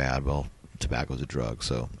drugs are bad. Well, tobacco's a drug,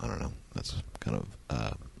 so I don't know. That's kind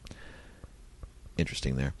of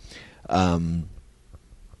interesting there. The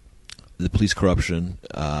police corruption.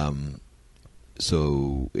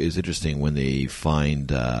 So it's interesting when they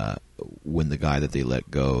find when the guy that they let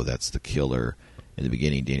go, that's the killer in the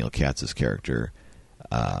beginning, Daniel Katz's character.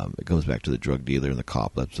 It goes back to the drug dealer, and the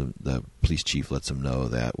cop the police chief lets him know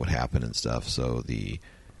that what happened and stuff. So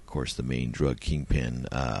of course, the main drug kingpin,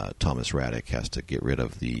 Thomas Radek, has to get rid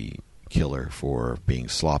of the killer for being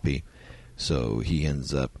sloppy. So he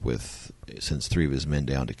ends up sends 3 of his men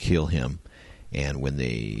down to kill him. And when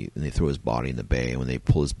they throw his body in the bay, and when they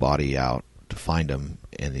pull his body out to find him,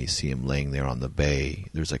 and they see him laying there on the bay,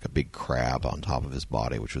 there's like a big crab on top of his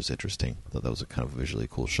body, which was interesting. I thought that was a kind of visually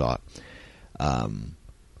cool shot. And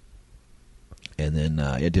then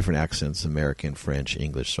different accents, American, French,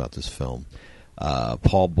 English throughout this film.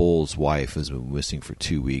 Paul Bowles' wife has been missing for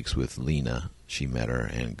 2 weeks with Lena. She met her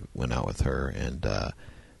and went out with her, and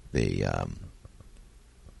they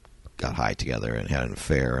got high together and had an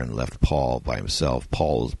affair and left Paul by himself.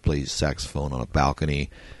 Paul plays saxophone on a balcony,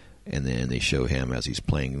 and then they show him as he's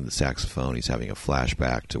playing the saxophone. He's having a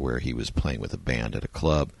flashback to where he was playing with a band at a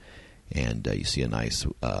club, and you see a nice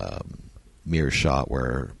mirror shot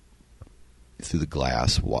where through the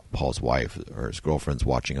glass Paul's wife or his girlfriend's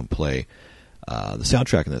watching him play. The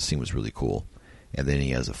soundtrack in that scene was really cool. And then he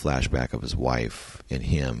has a flashback of his wife and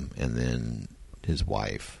him, and then his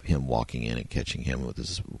wife, him walking in and catching him with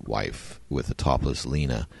his wife, with a topless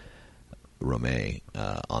Lena Romay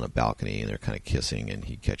on a balcony, and they're kind of kissing, and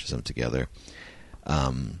he catches them together.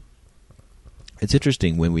 It's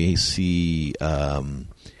interesting when we see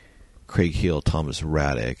Craig Hill, Thomas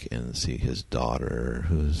Radek, and see his daughter,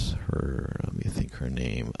 who's her, let me think her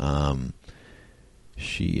name.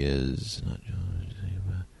 She is not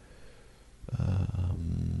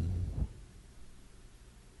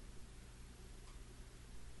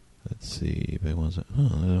let's see. I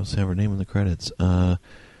don't have her name in the credits.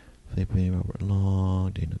 Felipe Robert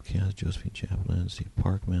Long, Daniel Katz, Josephine Chaplin, Steve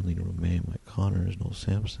Parkman, Lena Romay, Mike Connors, Noel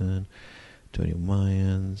Sampson, Antonio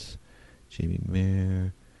Mayans, Jamie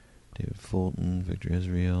Mayer, David Fulton, Victor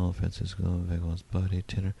Israel, Francisco Vegas Buddy,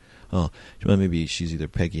 Tanner. Oh, maybe she's either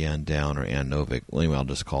Peggy Ann Down or Ann Novick. Well, anyway, I'll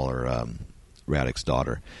just call her Radek's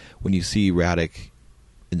daughter. When you see Radek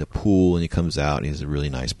in the pool and he comes out and he has a really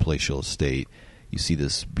nice palatial estate, you see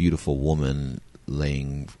this beautiful woman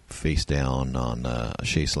laying face down on a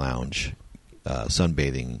chaise lounge,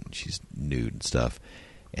 sunbathing. She's nude and stuff.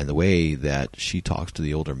 And the way that she talks to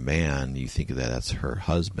the older man, you think that that's her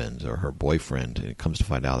husband or her boyfriend, and it comes to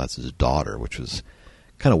find out that's his daughter, which was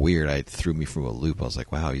kind of weird. It threw me from a loop. I was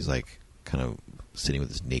like, wow, he's like kind of sitting with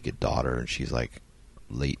his naked daughter, and she's like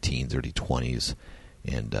late teens, early 20s,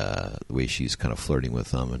 and the way she's kind of flirting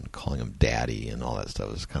with him and calling him daddy and all that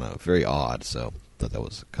stuff was kind of very odd. So I thought that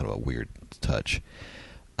was kind of a weird touch.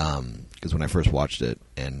 Because when I first watched it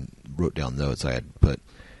and wrote down notes, I had put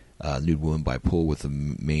nude woman by pool with the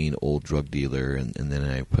main old drug dealer, and then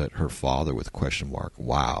I put her father with question mark.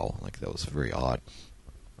 Wow, like that was very odd.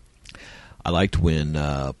 I liked when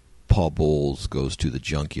Paul Bowles goes to the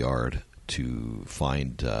junkyard to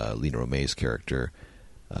find Lena Romay's character.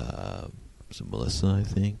 Was it Melissa, I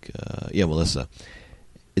think? Yeah, Melissa.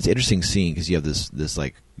 It's an interesting scene because you have this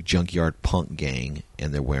like junkyard punk gang,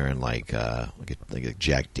 and they're wearing like a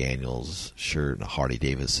Jack Daniels shirt and a Harley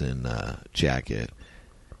Davidson jacket,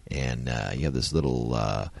 and you have this little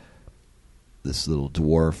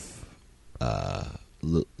dwarf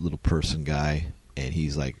little person guy, and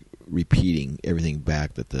he's like repeating everything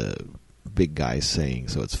back that the big guy's saying.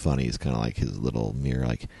 So it's funny. It's kind of like his little mirror,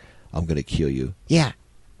 like, "I'm gonna kill you." Yeah,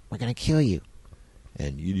 we're gonna kill you.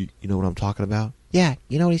 And you know what I'm talking about? Yeah,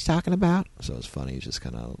 you know what he's talking about? So it's funny. He's just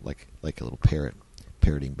kind of like a little parrot,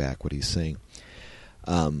 parroting back what he's saying.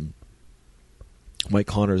 Mike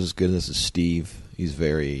Connors is good as Steve. He's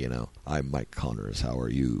very, "I'm Mike Connors, how are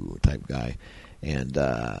you?" type guy. And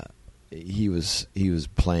he was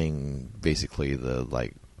playing basically the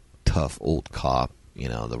like tough old cop,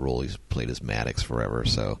 the role he's played as Maddox forever.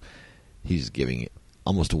 So he's giving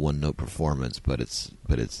almost a one-note performance, but it's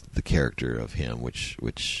the character of him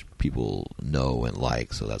which people know and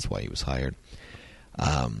like, so that's why he was hired.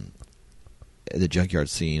 The junkyard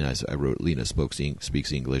scene, I wrote Lena speaks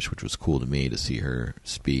English, which was cool to me to see her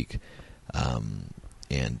speak. And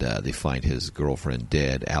they find his girlfriend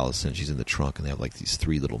dead, Allison. She's in the trunk, and they have like these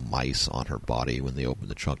 3 little mice on her body when they open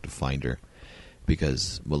the trunk to find her,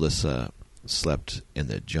 because Melissa slept in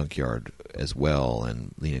the junkyard as well.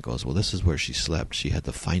 And Lena goes, "Well, this is where she slept. She had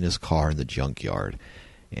the finest car in the junkyard."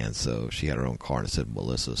 And so she had her own car, and it said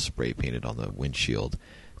Melissa spray painted on the windshield.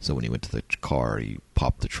 So when he went to the car, he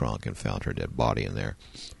popped the trunk and found her dead body in there.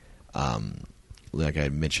 Like I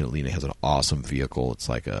mentioned, Lena has an awesome vehicle. It's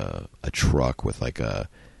like a truck with like a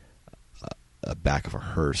back of a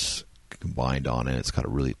hearse combined on it. It's got a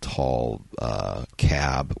really tall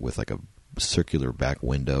cab with like a circular back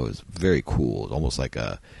window. It's very cool. It's almost like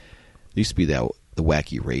it used to be the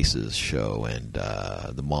Wacky Races show, and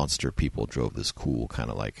the Monster people drove this cool kind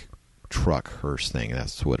of like truck hearse thing, and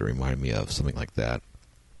that's what it reminded me of, something like that.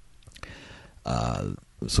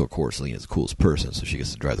 So, of course, Lena's the coolest person, so she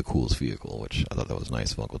gets to drive the coolest vehicle, which I thought that was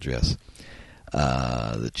nice of Uncle Jess.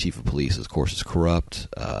 The chief of police, of course, is corrupt.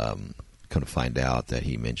 Come to find out that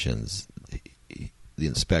he mentions the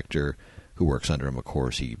inspector who works under him. Of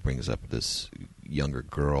course, he brings up this younger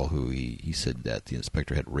girl who he said that the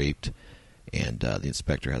inspector had raped, and the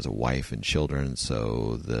inspector has a wife and children,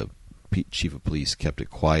 so the chief of police kept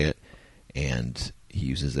it quiet, and he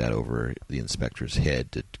uses that over the inspector's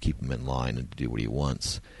head to keep him in line and to do what he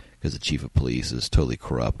wants, because the chief of police is totally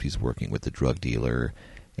corrupt. He's working with the drug dealer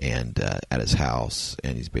and at his house,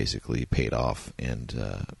 and he's basically paid off and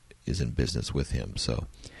is in business with him. So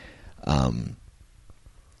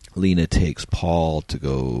Lena takes Paul to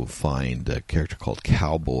go find a character called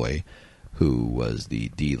Cowboy, who was the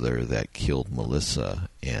dealer that killed Melissa,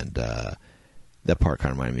 and that part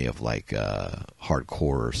kind of reminded me of like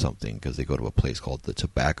Hardcore or something, because they go to a place called the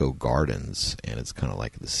Tobacco Gardens, and it's kind of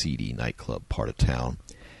like the seedy nightclub part of town.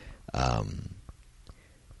 And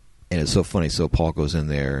it's so funny. So Paul goes in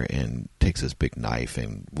there and takes this big knife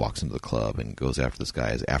and walks into the club and goes after this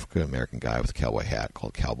guy, this African-American guy with a cowboy hat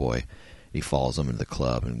called Cowboy. He follows him into the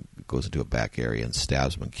club and goes into a back area and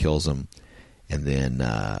stabs him and kills him. And then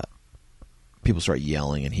people start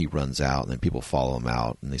yelling, and he runs out, and then people follow him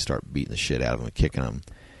out, and they start beating the shit out of him and kicking him.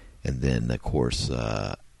 And then, of course,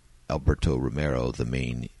 Alberto Romero, the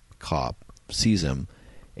main cop, sees him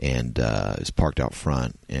and is parked out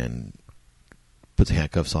front and puts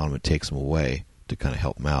handcuffs on him and takes him away to kind of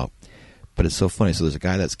help him out. But it's so funny. So there's a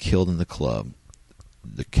guy that's killed in the club,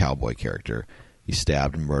 the Cowboy character. He's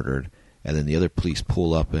stabbed and murdered. And then the other police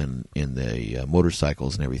pull up in the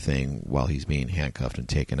motorcycles and everything while he's being handcuffed and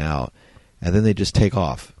taken out. And then they just take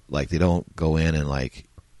off. Like, they don't go in and, like,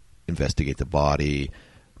 investigate the body,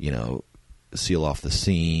 seal off the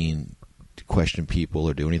scene, question people,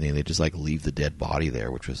 or do anything. They just, like, leave the dead body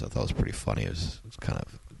there, which I thought was pretty funny. It was kind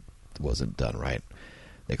of, wasn't done right.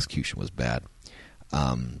 The execution was bad.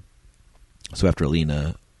 So after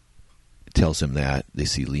Lena tells him that, they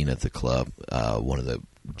see Lena at the club, one of the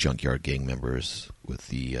junkyard gang members with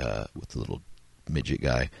the little midget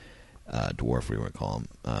guy, dwarf, what do you want to call him,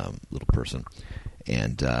 little person,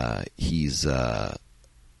 and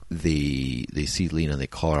they see Lena, and they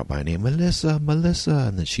call her out by name, Melissa,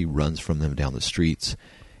 and then she runs from them down the streets,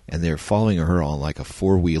 and they're following her on like a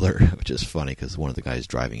 4-wheeler, which is funny because one of the guys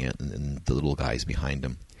driving it, and the little guy's behind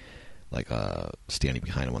him, like standing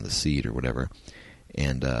behind him on the seat or whatever.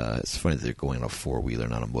 And it's funny that they're going on a 4-wheeler,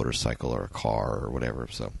 not a motorcycle or a car or whatever.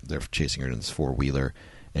 So they're chasing her in this 4-wheeler.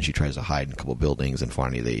 and she tries to hide in a couple buildings, and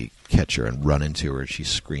finally they catch her and run into her. She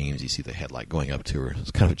screams. You see the headlight going up to her.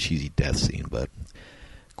 It's kind of a cheesy death scene, but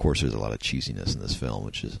of course there's a lot of cheesiness in this film,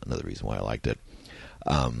 which is another reason why I liked it.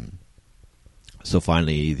 So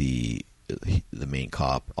finally the main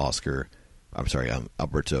cop, Alberto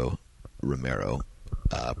Romero,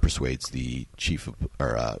 persuades the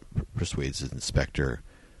persuades the inspector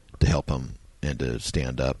to help him and to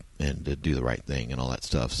stand up and to do the right thing and all that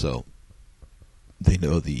stuff. So they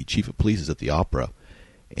know the chief of police is at the opera,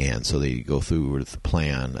 and so they go through with the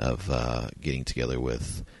plan of getting together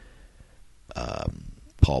with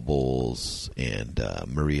Paul Bowles and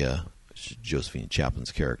Maria, Josephine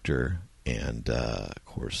Chaplin's character, and of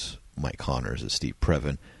course Mike Connors as Steve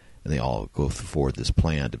Previn, and they all go forward this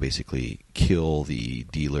plan to basically kill the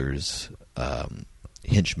dealer's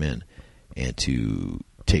henchmen and to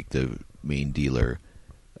take the main dealer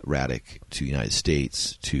Raddick to the United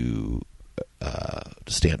States to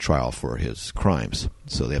stand trial for his crimes.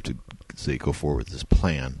 So they go forward with this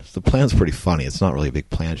plan. So the plan's pretty funny. It's not really a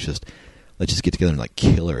big plan. It's just let's just get together and like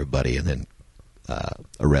kill everybody and then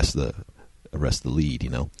arrest the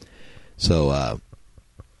lead. So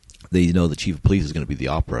they know the chief of police is going to be the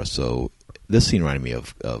opera. So this scene reminded me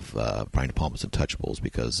of Brian De Palma's Untouchables,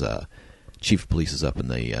 because chief of police is up in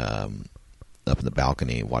the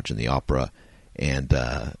balcony watching the opera, and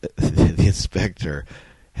the inspector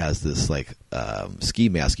has this like ski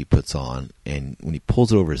mask he puts on, and when he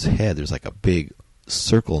pulls it over his head, there's like a big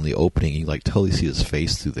circle in the opening. You like totally see his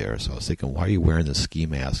face through there. So I was thinking, why are you wearing this ski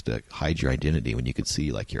mask to hide your identity when you could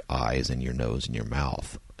see like your eyes and your nose and your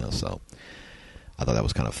mouth? So I thought that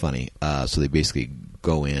was kind of funny. So they basically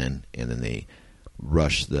go in and then they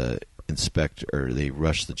rush the inspector, or they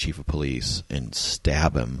rush the chief of police and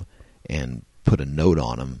stab him and put a note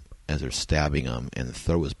on him as they're stabbing him, and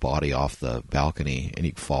throw his body off the balcony, and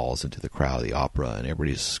he falls into the crowd of the opera, and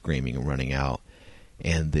everybody's screaming and running out.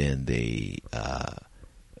 And then they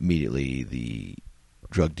immediately, the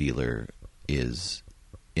drug dealer is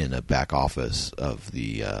in a back office of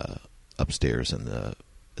the upstairs in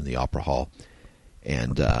the opera hall,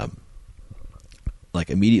 and like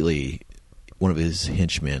immediately one of his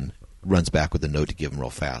henchmen runs back with the note to give him real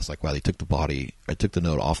fast. Like, wow, they took the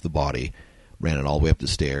note off the body, ran it all the way up the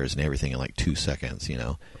stairs and everything in like 2 seconds,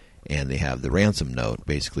 And they have the ransom note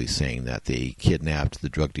basically saying that they kidnapped the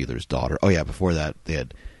drug dealer's daughter. Oh yeah, before that they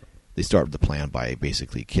started the plan by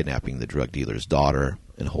basically kidnapping the drug dealer's daughter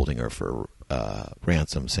and holding her for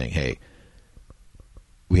ransom, saying, hey,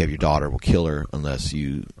 we have your daughter, we'll kill her unless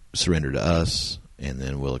you surrender to us, and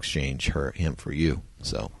then we'll exchange him for you.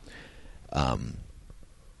 So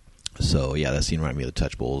yeah, that scene reminded me of the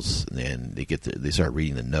Touchables. And then they start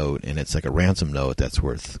reading the note, and it's like a ransom note that's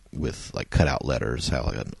with like cutout letters, how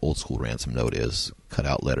like an old school ransom note is,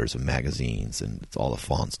 cutout letters of magazines, and it's all the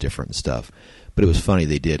fonts different and stuff. But it was funny,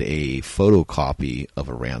 they did a photocopy of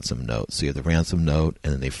a ransom note. So you have the ransom note,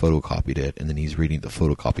 and then they photocopied it, and then he's reading the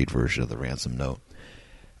photocopied version of the ransom note,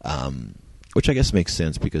 which I guess makes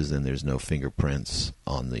sense, because then there's no fingerprints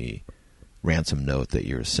on the ransom note that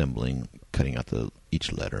you're assembling, cutting out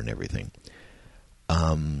each letter and everything.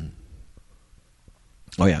 Oh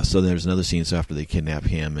yeah, so there's another scene. So after they kidnap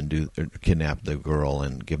him and kidnap the girl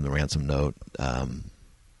and give him the ransom note,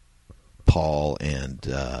 Paul and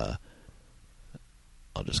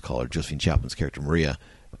I'll just call her Josephine Chaplin's character Maria,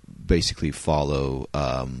 basically follow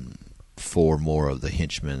 4 more of the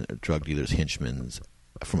henchmen, drug dealers' henchmen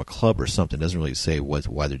from a club or something. It doesn't really say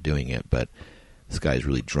why they're doing it, but this guy's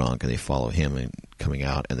really drunk, and they follow him and coming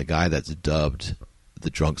out. And the guy that's dubbed the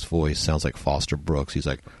drunk's voice sounds like Foster Brooks. He's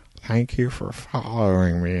like, "Thank you for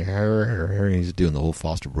following me." He's doing the whole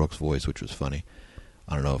Foster Brooks voice, which was funny.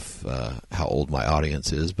 I don't know if how old my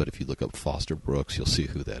audience is, but if you look up Foster Brooks, you'll see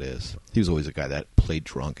who that is. He was always a guy that played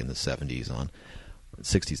drunk in the 60s and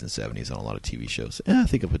 70s on a lot of TV shows. And I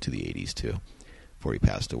think up into the 80s too, before he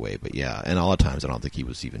passed away. But yeah, and a lot of times I don't think he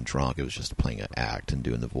was even drunk. It was just playing an act and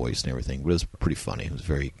doing the voice and everything. But it was pretty funny. It was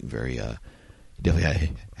very, very, he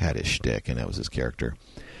definitely had his shtick, and that was his character.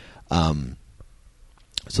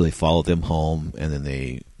 So they follow them home, and then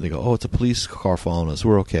they go, "Oh, it's a police car following us.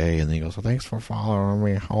 We're okay." And then he goes, "Well, thanks for following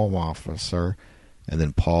me home, officer." And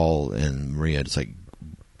then Paul and Maria just like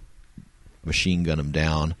machine gun him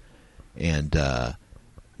down, and then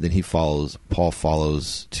Paul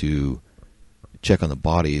follows to check on the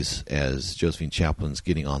bodies as Josephine Chaplin's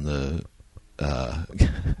getting on the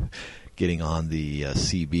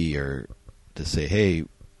CB, or to say, "Hey,"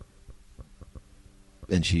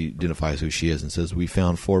 and she identifies who she is and says, "We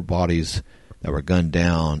found 4 bodies that were gunned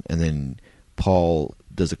down." And then Paul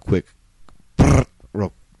does a quick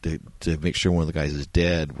to make sure one of the guys is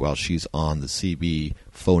dead while she's on the CB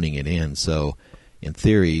phoning it in. So, in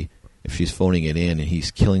theory, if she's phoning it in and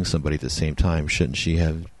he's killing somebody at the same time, shouldn't she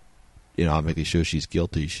have, automatically show she's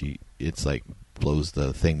guilty? It's like blows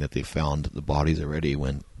the thing that they found the bodies already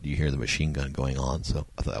when you hear the machine gun going on. So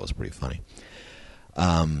I thought that was pretty funny.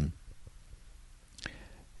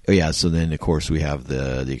 So then of course we have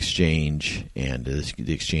the exchange, and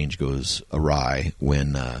the exchange goes awry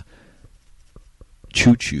when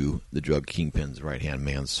Choo Choo, the drug kingpin's right-hand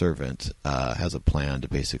man servant, has a plan to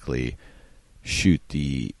basically shoot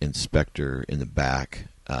the inspector in the back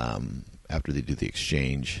after they do the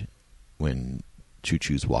exchange, when Choo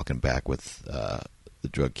Choo's walking back with the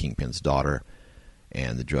drug kingpin's daughter,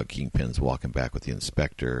 and the drug kingpin's walking back with the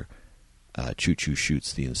inspector. Choo Choo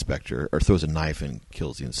shoots the inspector, or throws a knife and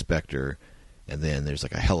kills the inspector, and then there's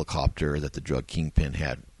like a helicopter that the drug kingpin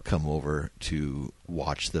had come over to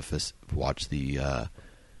watch the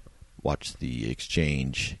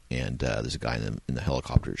exchange, and there's a guy in the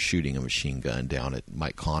helicopter shooting a machine gun down at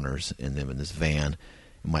Mike Connors and them in this van.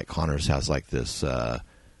 And Mike Connors has like this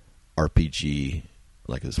RPG,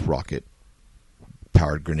 like this rocket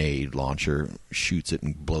powered grenade launcher, shoots it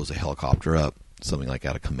and blows a helicopter up, something like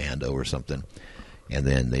out of Commando or something. And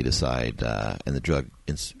then they decide, and the drug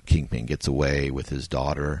kingpin gets away with his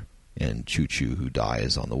daughter and Choo Choo, who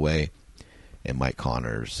dies on the way, and Mike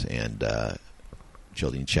Connors and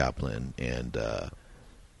Geraldine Chaplin and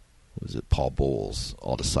Paul Bowles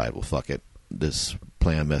all decide, well, fuck it, this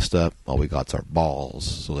plan messed up. All we got's our balls,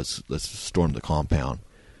 so let's storm the compound.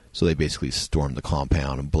 So they basically storm the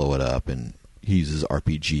compound and blow it up, and he uses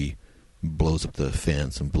RPG, blows up the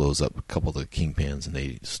fence and blows up a couple of the kingpins, and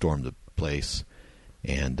they storm the place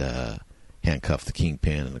and handcuff the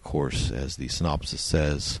kingpin. And of course, as the synopsis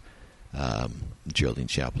says, Geraldine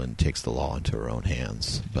Chaplin takes the law into her own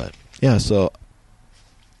hands. But yeah, so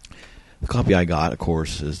the copy I got, of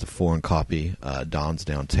course, is the foreign copy, Don's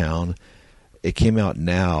Downtown. It came out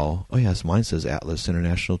now. Oh yes, mine says Atlas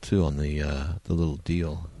International too on the little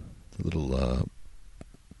deal, the little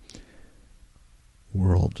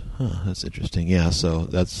world. That's interesting. Yeah, so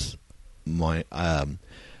that's my. I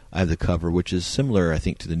have the cover, which is similar, I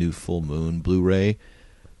think, to the new Full Moon Blu-ray.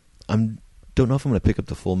 Don't know if I'm going to pick up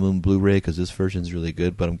the Full Moon Blu-ray because this version is really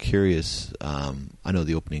good, but I'm curious. I know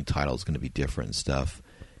the opening title is going to be different and stuff.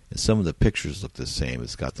 And some of the pictures look the same.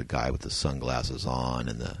 It's got the guy with the sunglasses on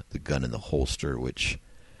and the gun in the holster, which,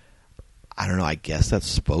 I don't know, I guess that's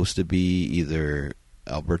supposed to be either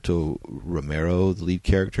Alberto Romero, the lead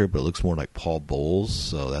character, but it looks more like Paul Bowles,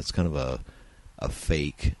 so that's kind of a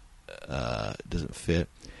fake. Doesn't fit.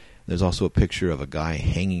 There's also a picture of a guy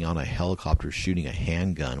hanging on a helicopter shooting a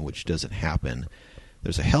handgun, which doesn't happen.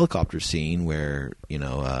 There's a helicopter scene where,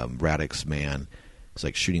 Radek's man is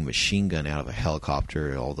like shooting a machine gun out of a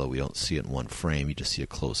helicopter, although we don't see it in one frame. You just see a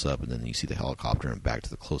close-up, and then you see the helicopter and back to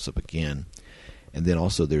the close-up again. And then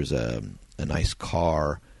also there's a nice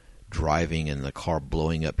car driving and the car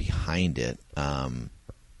blowing up behind it. The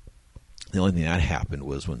only thing that happened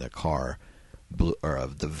was when the car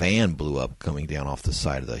the van blew up coming down off the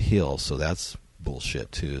side of the hill, so that's bullshit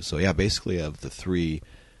too. So yeah, basically of the three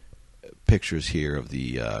pictures here of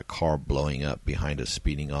the car blowing up behind us,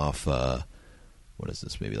 speeding off, what is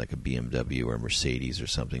this, maybe like a BMW or a Mercedes or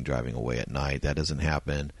something, driving away at night, that doesn't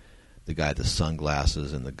happen. The guy with the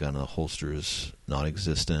sunglasses and the gun in the holster is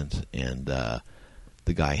non-existent, and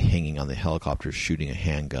the guy hanging on the helicopter shooting a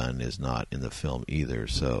handgun is not in the film either,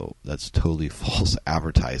 so that's totally false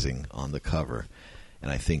advertising on the cover.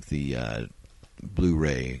 And I think the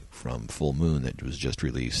Blu-ray from Full Moon that was just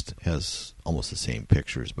released has almost the same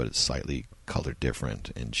pictures, but it's slightly colored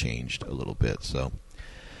different and changed a little bit. So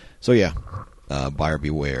yeah, buyer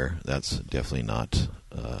beware. That's definitely not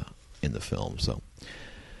in the film. So.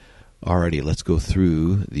 Alrighty, let's go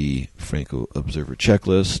through the Franco Observer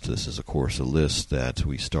checklist. This is, of course, a list that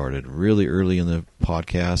we started really early in the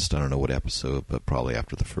podcast. I don't know what episode, but probably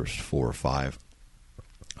after the first 4 or 5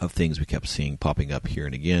 of things we kept seeing popping up here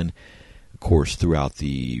and again. Of course, throughout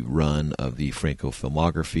the run of the Franco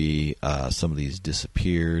filmography, some of these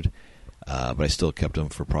disappeared, but I still kept them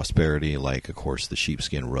for prosperity. Like, of course, the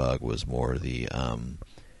sheepskin rug was more the...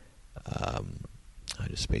 I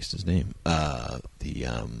just spaced his name.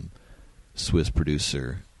 The Swiss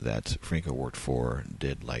producer that Franco worked for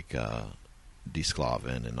did like Die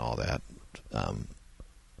Sklaven and all that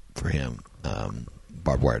for him,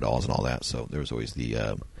 barbed wire dolls and all that. So there was always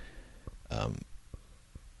the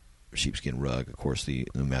sheepskin rug, of course, the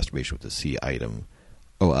masturbation with the C item.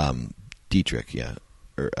 Dietrich, yeah,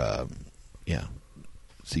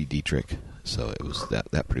 C. Dietrich. So it was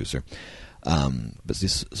that producer. But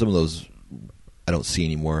some of those I don't see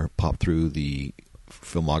any more pop through the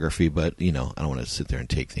filmography, but, I don't want to sit there and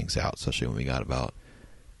take things out, especially when we got about,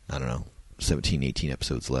 17, 18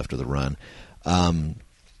 episodes left of the run.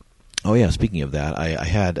 Oh, yeah, speaking of that, I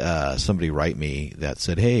had somebody write me that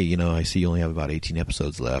said, hey, I see you only have about 18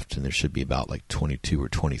 episodes left, and there should be about like 22 or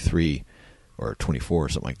 23 or 24 or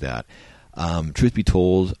something like that. Truth be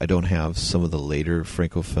told, I don't have some of the later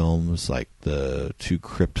Franco films, like the 2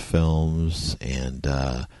 Crypt films and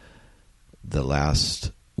the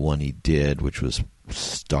last one he did, which was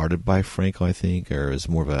started by Franco, I think, or is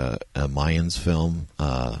more of a Mayans film.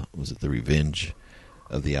 Was it The Revenge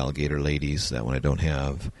of the Alligator Ladies? That one I don't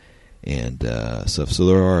have. And so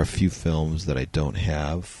there are a few films that I don't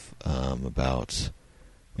have, about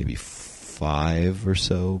maybe 5 or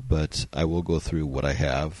so, but I will go through what I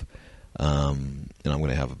have. And I'm going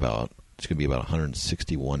to have it's going to be about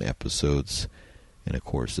 161 episodes. And of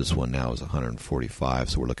course, this one now is 145,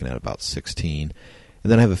 so we're looking at about 16.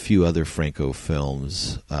 And then I have a few other Franco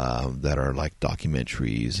films that are like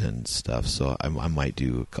documentaries and stuff, so I might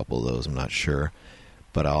do a couple of those, I'm not sure.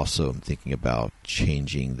 But I also am thinking about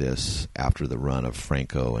changing this after the run of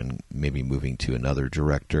Franco and maybe moving to another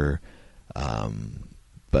director.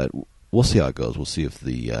 But we'll see how it goes. We'll see if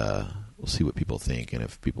we'll see what people think and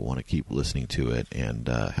if people want to keep listening to it and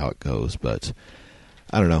how it goes. But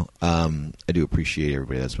I don't know. I do appreciate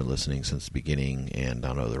everybody that's been listening since the beginning, and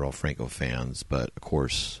I know they're all Franco fans. But of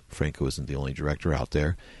course, Franco isn't the only director out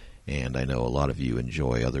there, and I know a lot of you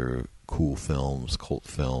enjoy other cool films, cult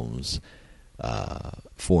films,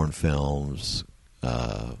 foreign films,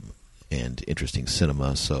 and interesting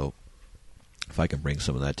cinema. So if I can bring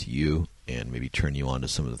some of that to you and maybe turn you on to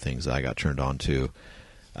some of the things that I got turned on to,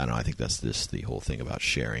 I don't know, I think that's just the whole thing about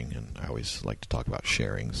sharing, and I always like to talk about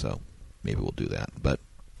sharing, so maybe we'll do that. But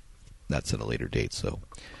that's at a later date. So,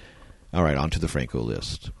 all right, on to the Franco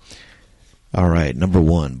list. All right, number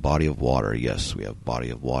 1, Body of Water. Yes, we have Body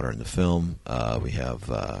of Water in the film. We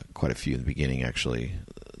have quite a few in the beginning, actually.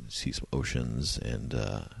 See some oceans and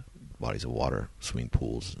bodies of water, swimming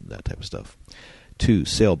pools, and that type of stuff. 2,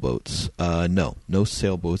 sailboats. No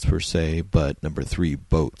sailboats per se, but number 3,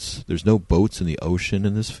 boats. There's no boats in the ocean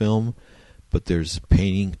in this film, but there's a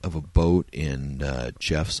painting of a boat in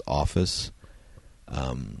Jeff's office.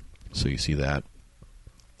 So you see that.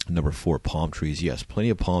 Number 4, palm trees. Yes, plenty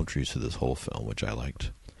of palm trees to this whole film, which I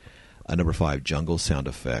liked. Number 5, jungle sound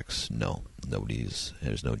effects. No,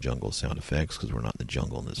 there's no jungle sound effects because we're not in the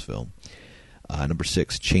jungle in this film. Number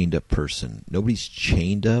 6, chained up person. Nobody's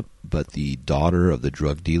chained up, but the daughter of the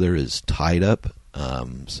drug dealer is tied up.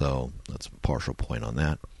 So that's a partial point on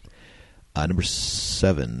that. Number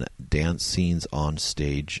 7, dance scenes on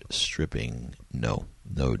stage stripping. No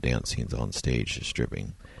dance scenes on stage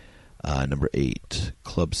stripping. Number 8,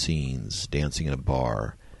 club scenes, dancing in a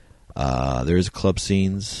bar. There's club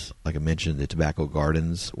scenes, like I mentioned, the Tobacco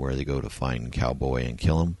Gardens, where they go to find Cowboy and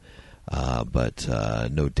kill him. But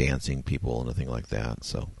no dancing people, nothing like that.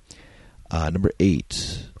 So, number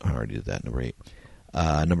 8, I already did that, number 8.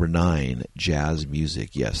 Number 9, jazz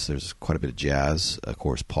music. Yes, there's quite a bit of jazz. Of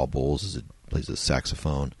course, Paul Bowles plays the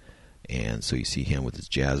saxophone, and so you see him with his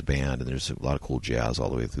jazz band, and there's a lot of cool jazz all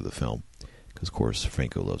the way through the film, because, of course,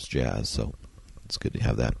 Franco loves jazz, so it's good to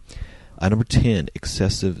have that. Number 10,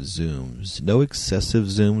 excessive zooms. No excessive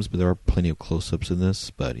zooms, but there are plenty of close-ups in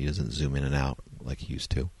this, but he doesn't zoom in and out like he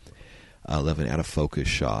used to. 11, out-of-focus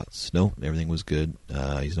shots. No, everything was good.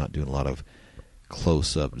 He's not doing a lot of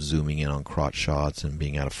close-up zooming in on crotch shots and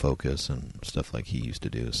being out of focus and stuff like he used to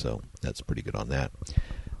do, so that's pretty good on that.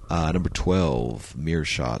 Number 12, mirror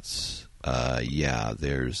shots. Yeah,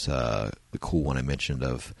 there's the cool one I mentioned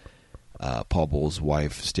of Paul Bowles'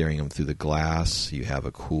 wife staring him through the glass. You have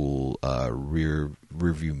a cool rear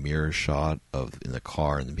view mirror shot in the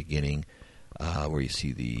car in the beginning, where you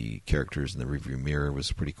see the characters in the rearview mirror.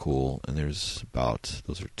 Was pretty cool. And there's about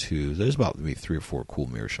maybe 3 or 4 cool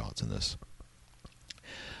mirror shots in this.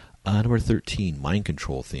 Number 13, mind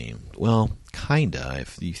control theme. Well, kinda.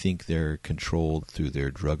 If you think they're controlled through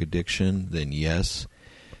their drug addiction, then yes.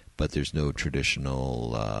 But there's no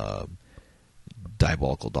traditional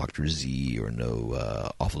diabolical Dr. Z or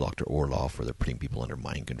no awful Dr. Orloff where they're putting people under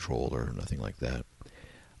mind control or nothing like that.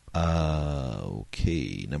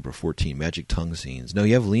 Okay, number 14, magic tongue scenes. No,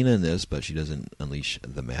 you have Lena in this, but she doesn't unleash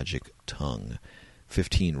the magic tongue.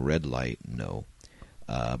 15, red light. No.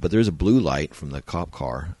 But there's a blue light from the cop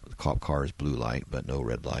car. The cop car is blue light, but no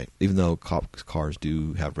red light. Even though cop cars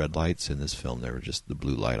do have red lights, in this film they were just the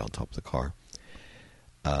blue light on top of the car.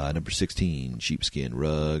 Number 16, sheepskin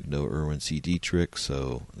rug. No Erwin C. Dietrich,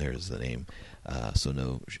 so there's the name. So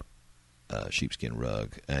no sheepskin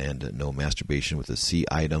rug, and no masturbation with a C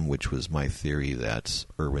item, which was my theory that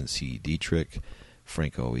Erwin C. Dietrich,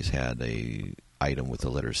 Franco always had a item with the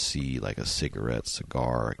letter C, like a cigarette,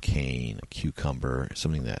 cigar, a cane, a cucumber,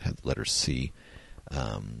 something that had the letter C.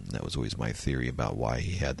 That was always my theory about why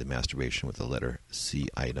he had the masturbation with the letter C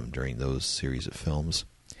item during those series of films.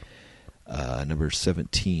 Number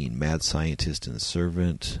 17, Mad Scientist and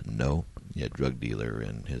Servant. No. Yeah, drug dealer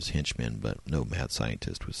and his henchmen, but no mad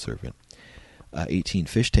scientist with servant. 18,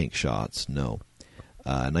 Fish Tank Shots. No.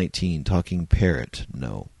 19, Talking Parrot.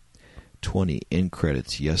 No. 20, End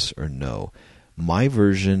Credits. Yes or no. My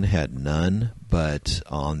version had none, but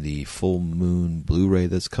on the Full Moon Blu-ray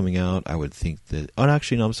that's coming out, I would think that... Oh,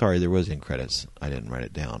 actually, no, I'm sorry. There was end credits. I didn't write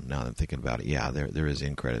it down. Now that I'm thinking about it. Yeah, there is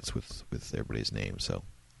end credits with everybody's name, so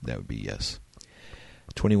that would be yes.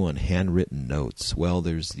 21, Handwritten Notes. Well,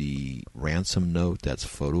 there's the ransom note that's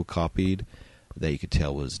photocopied that you could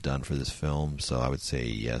tell was done for this film, so I would say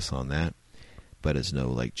yes on that. But it's no,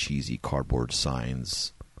 like, cheesy cardboard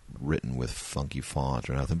signs written with funky font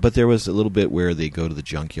or nothing. But there was a little bit where they go to the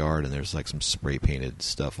junkyard and there's like some spray painted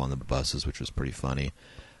stuff on the buses, which was pretty funny.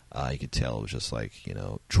 You could tell it was just like, you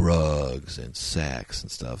know, drugs and sex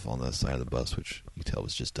and stuff on the side of the bus, which you could tell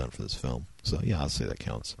was just done for this film. So yeah, I'll say that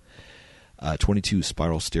counts. 22,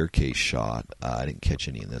 Spiral Staircase Shot. I didn't catch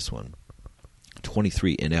any in this one.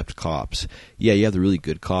 23, Inept Cops. Yeah, you have the really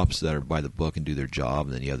good cops that are by the book and do their job,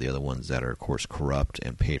 and then you have the other ones that are, of course, corrupt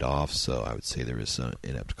and paid off, so I would say there is some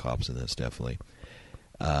inept cops in this, definitely.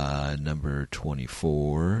 Number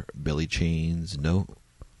 24, Billy Chains. No,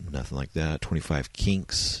 nothing like that. 25,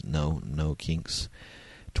 Kinks. No Kinks.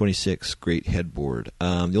 26, Great Headboard.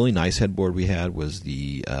 The only nice headboard we had was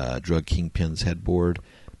the Drug Kingpin's headboard,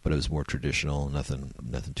 but it was more traditional, nothing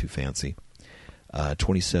too fancy.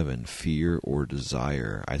 27, Fear or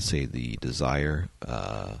Desire. I'd say the desire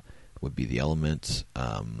would be the element,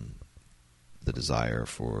 the desire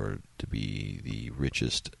to be the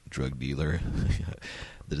richest drug dealer,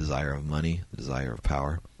 the desire of money, the desire of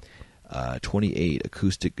power. 28,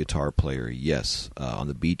 Acoustic Guitar Player. Yes, on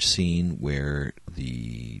the beach scene where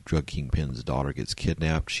the drug kingpin's daughter gets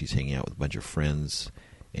kidnapped, she's hanging out with a bunch of friends,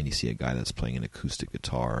 and you see a guy that's playing an acoustic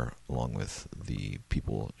guitar along with the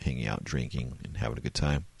people hanging out drinking and having a good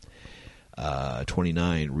time.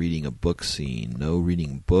 29, Reading a Book Scene. No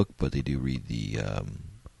reading book, but they do read the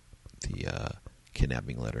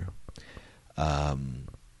kidnapping letter,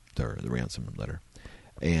 the ransom letter.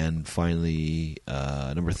 And finally,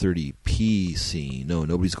 number 30, Pee Scene. No,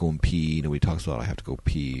 nobody's going pee. Nobody talks about I have to go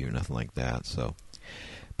pee or nothing like that. So,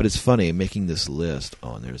 but it's funny making this list.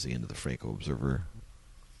 Oh, and there's the end of the Franco Observer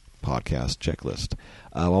podcast checklist.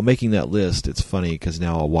 While making that list, it's funny because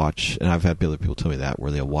now I'll watch, and I've had other people tell me that,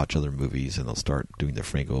 where they'll watch other movies and they'll start doing their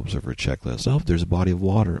Franco Observer checklist. Oh, there's a body of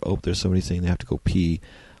water. Oh, there's somebody saying they have to go pee.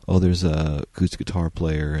 Oh, there's a acoustic guitar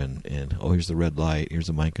player, and oh, here's the red light. Here's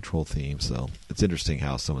a mind control theme. So it's interesting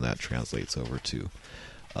how some of that translates over to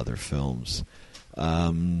other films.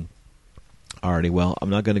 Alrighty, well,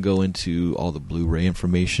 I'm not going to go into all the Blu-ray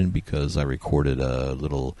information because I recorded a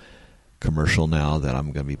little commercial now that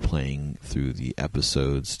I'm going to be playing through the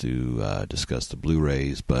episodes to discuss the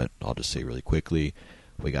Blu-rays, but I'll just say really quickly,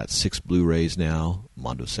 we got 6 Blu-rays now: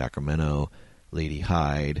 Mondo Sacramento, Lady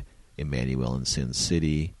Hyde, Emmanuel in Sin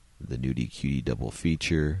City, the Nudie Cutie double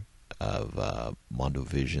feature of Mondo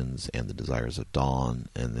Visions and The Desires of Dawn,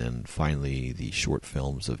 and then finally the short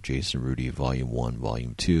films of Jason Rudy Volume 1,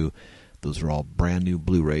 Volume 2. Those are all brand new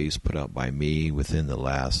Blu-rays put out by me within the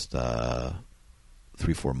last 3-4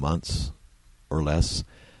 months or less.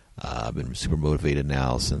 I've been super motivated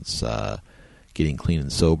now since getting clean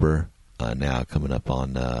and sober. Now coming up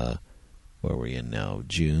on where are we in now?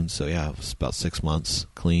 June. So yeah, it's about 6 months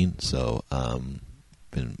clean. So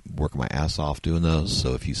been working my ass off doing those.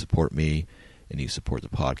 So if you support me and you support the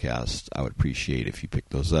podcast, I would appreciate if you pick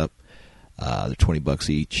those up. They're $20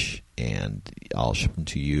 each, and I'll ship them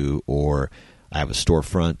to you, or I have a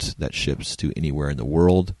storefront that ships to anywhere in the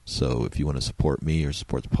world. So if you want to support me or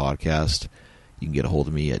support the podcast, you can get a hold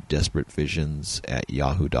of me at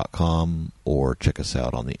desperatevisions@yahoo.com, or check us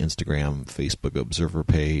out on the Instagram, Facebook Observer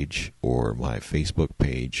page, or my Facebook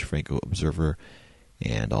page, Franco Observer,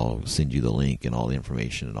 and I'll send you the link and all the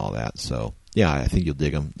information and all that. So yeah, I think you'll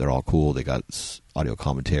dig them. They're all cool. They got audio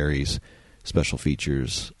commentaries, special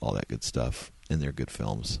features, all that good stuff, and they're good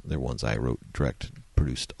films. They're ones I wrote, direct,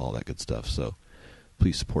 produced, all that good stuff. So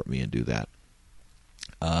please support me and do that.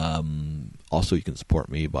 Also, you can support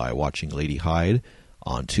me by watching Lady Hyde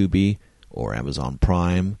on Tubi or Amazon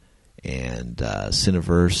Prime and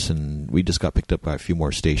Cineverse, and we just got picked up by a few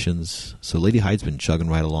more stations. So Lady Hyde's been chugging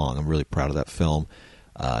right along. I'm really proud of that film.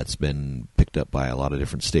 It's been picked up by a lot of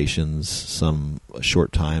different stations, some a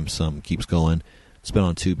short time, some keeps going. It's been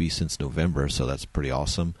on Tubi since November, so that's pretty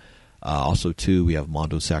awesome. Also, too, we have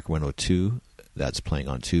Mondo Sacramento 2 that's playing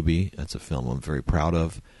on Tubi. That's a film I'm very proud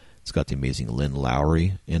of. It's got the amazing Lynn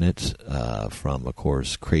Lowry in it from, of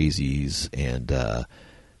course, Crazies and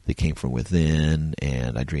They Came From Within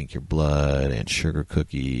and I Drink Your Blood and Sugar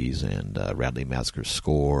Cookies and Radley Massacre's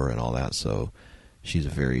Score and all that. So she's a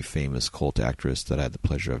very famous cult actress that I had the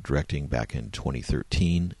pleasure of directing back in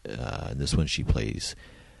 2013. In this one, she plays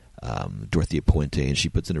Dorothea Puente, and she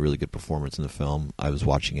puts in a really good performance in the film. I was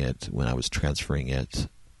watching it when I was transferring it,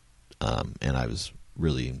 and I was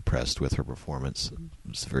really impressed with her performance.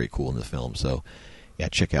 It's very cool in the film. So, yeah,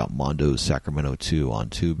 check out Mondo Sacramento 2 on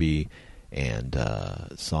Tubi, and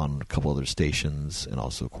it's on a couple other stations, and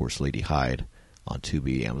also, of course, Lady Hyde on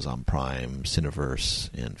Tubi, Amazon Prime,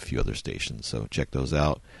 Cineverse, and a few other stations. So check those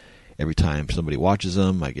out. Every time somebody watches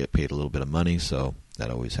them, I get paid a little bit of money, so that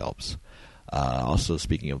always helps. Also,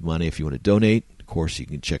 speaking of money, if you want to donate, of course, you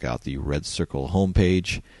can check out the Red Circle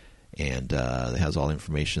homepage, and it has all the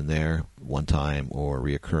information there, one time or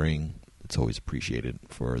reoccurring. It's always appreciated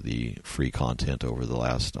for the free content over the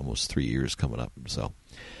last almost 3 years coming up. So,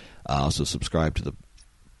 also subscribe to the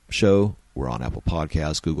show. We're on Apple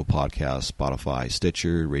Podcasts, Google Podcasts, Spotify,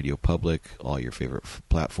 Stitcher, Radio Public, all your favorite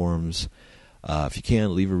platforms. If you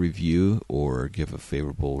can, leave a review or give a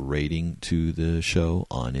favorable rating to the show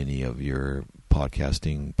on any of your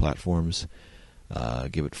podcasting platforms.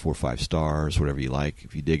 Give it 4 or 5 stars, whatever you like.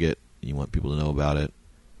 If you dig it, you want people to know about it,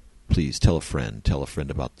 please tell a friend. Tell a friend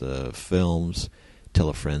about the films. Tell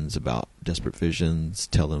a friend about Desperate Visions.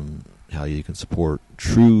 Tell them how you can support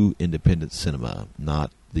true independent cinema,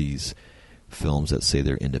 not these films that say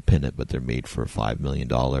they're independent, but they're made for $5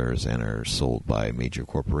 million and are sold by major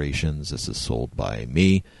corporations. This is sold by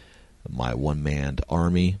me, my one-man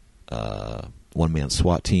army, one-man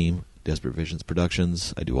SWAT team, Desperate Visions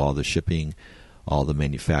Productions. I do all the shipping, all the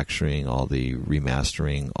manufacturing, all the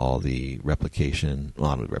remastering, all the replication.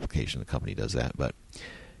 Well, not the replication, the company does that, but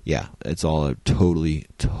yeah, it's all totally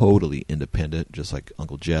independent, just like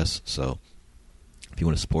Uncle Jess. So if you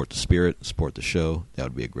want to support the spirit, support the show, that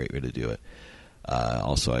would be a great way to do it.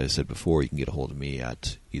 Also, as I said before, you can get a hold of me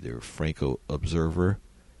at either FrancoObserver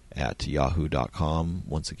at yahoo.com.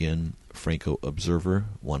 Once again, FrancoObserver,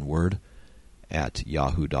 one word, at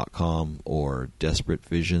yahoo.com, or Desperate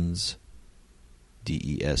Visions,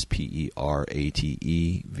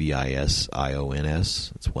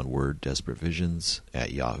 DESPERATEVISIONS. It's one word, Desperate Visions,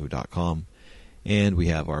 at yahoo.com. And we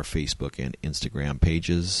have our Facebook and Instagram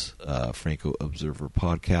pages, Franco Observer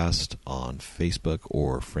Podcast on Facebook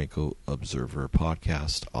or Franco Observer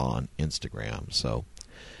Podcast on Instagram. So,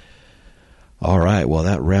 all right, well,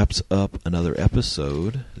 that wraps up another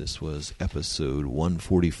episode. This was episode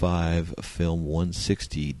 145, film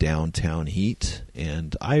 160, Downtown Heat,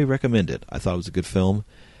 and I recommend it. I thought it was a good film.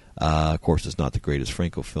 Of course, it's not the greatest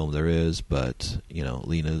Franco film there is, but, you know,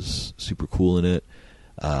 Lena's super cool in it.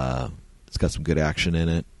 It's got some good action in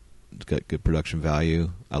it. It's got good production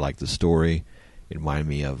value. I like the story. It reminded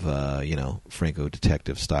me of, Franco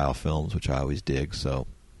detective-style films, which I always dig. So,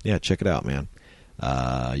 yeah, check it out, man.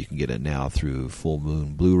 You can get it now through Full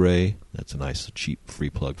Moon Blu-ray. That's a nice, cheap, free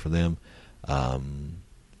plug for them.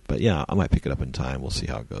 But, yeah, I might pick it up in time. We'll see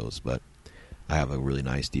how it goes. But I have a really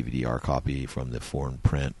nice DVD-R copy from the foreign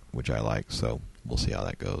print, which I like. So we'll see how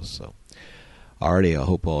that goes. So, alrighty, I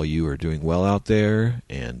hope all you are doing well out there,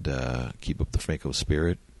 and keep up the Franco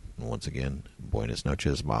spirit. And once again, buenas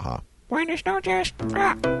noches, maha. Buenas noches.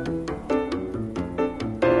 Ah.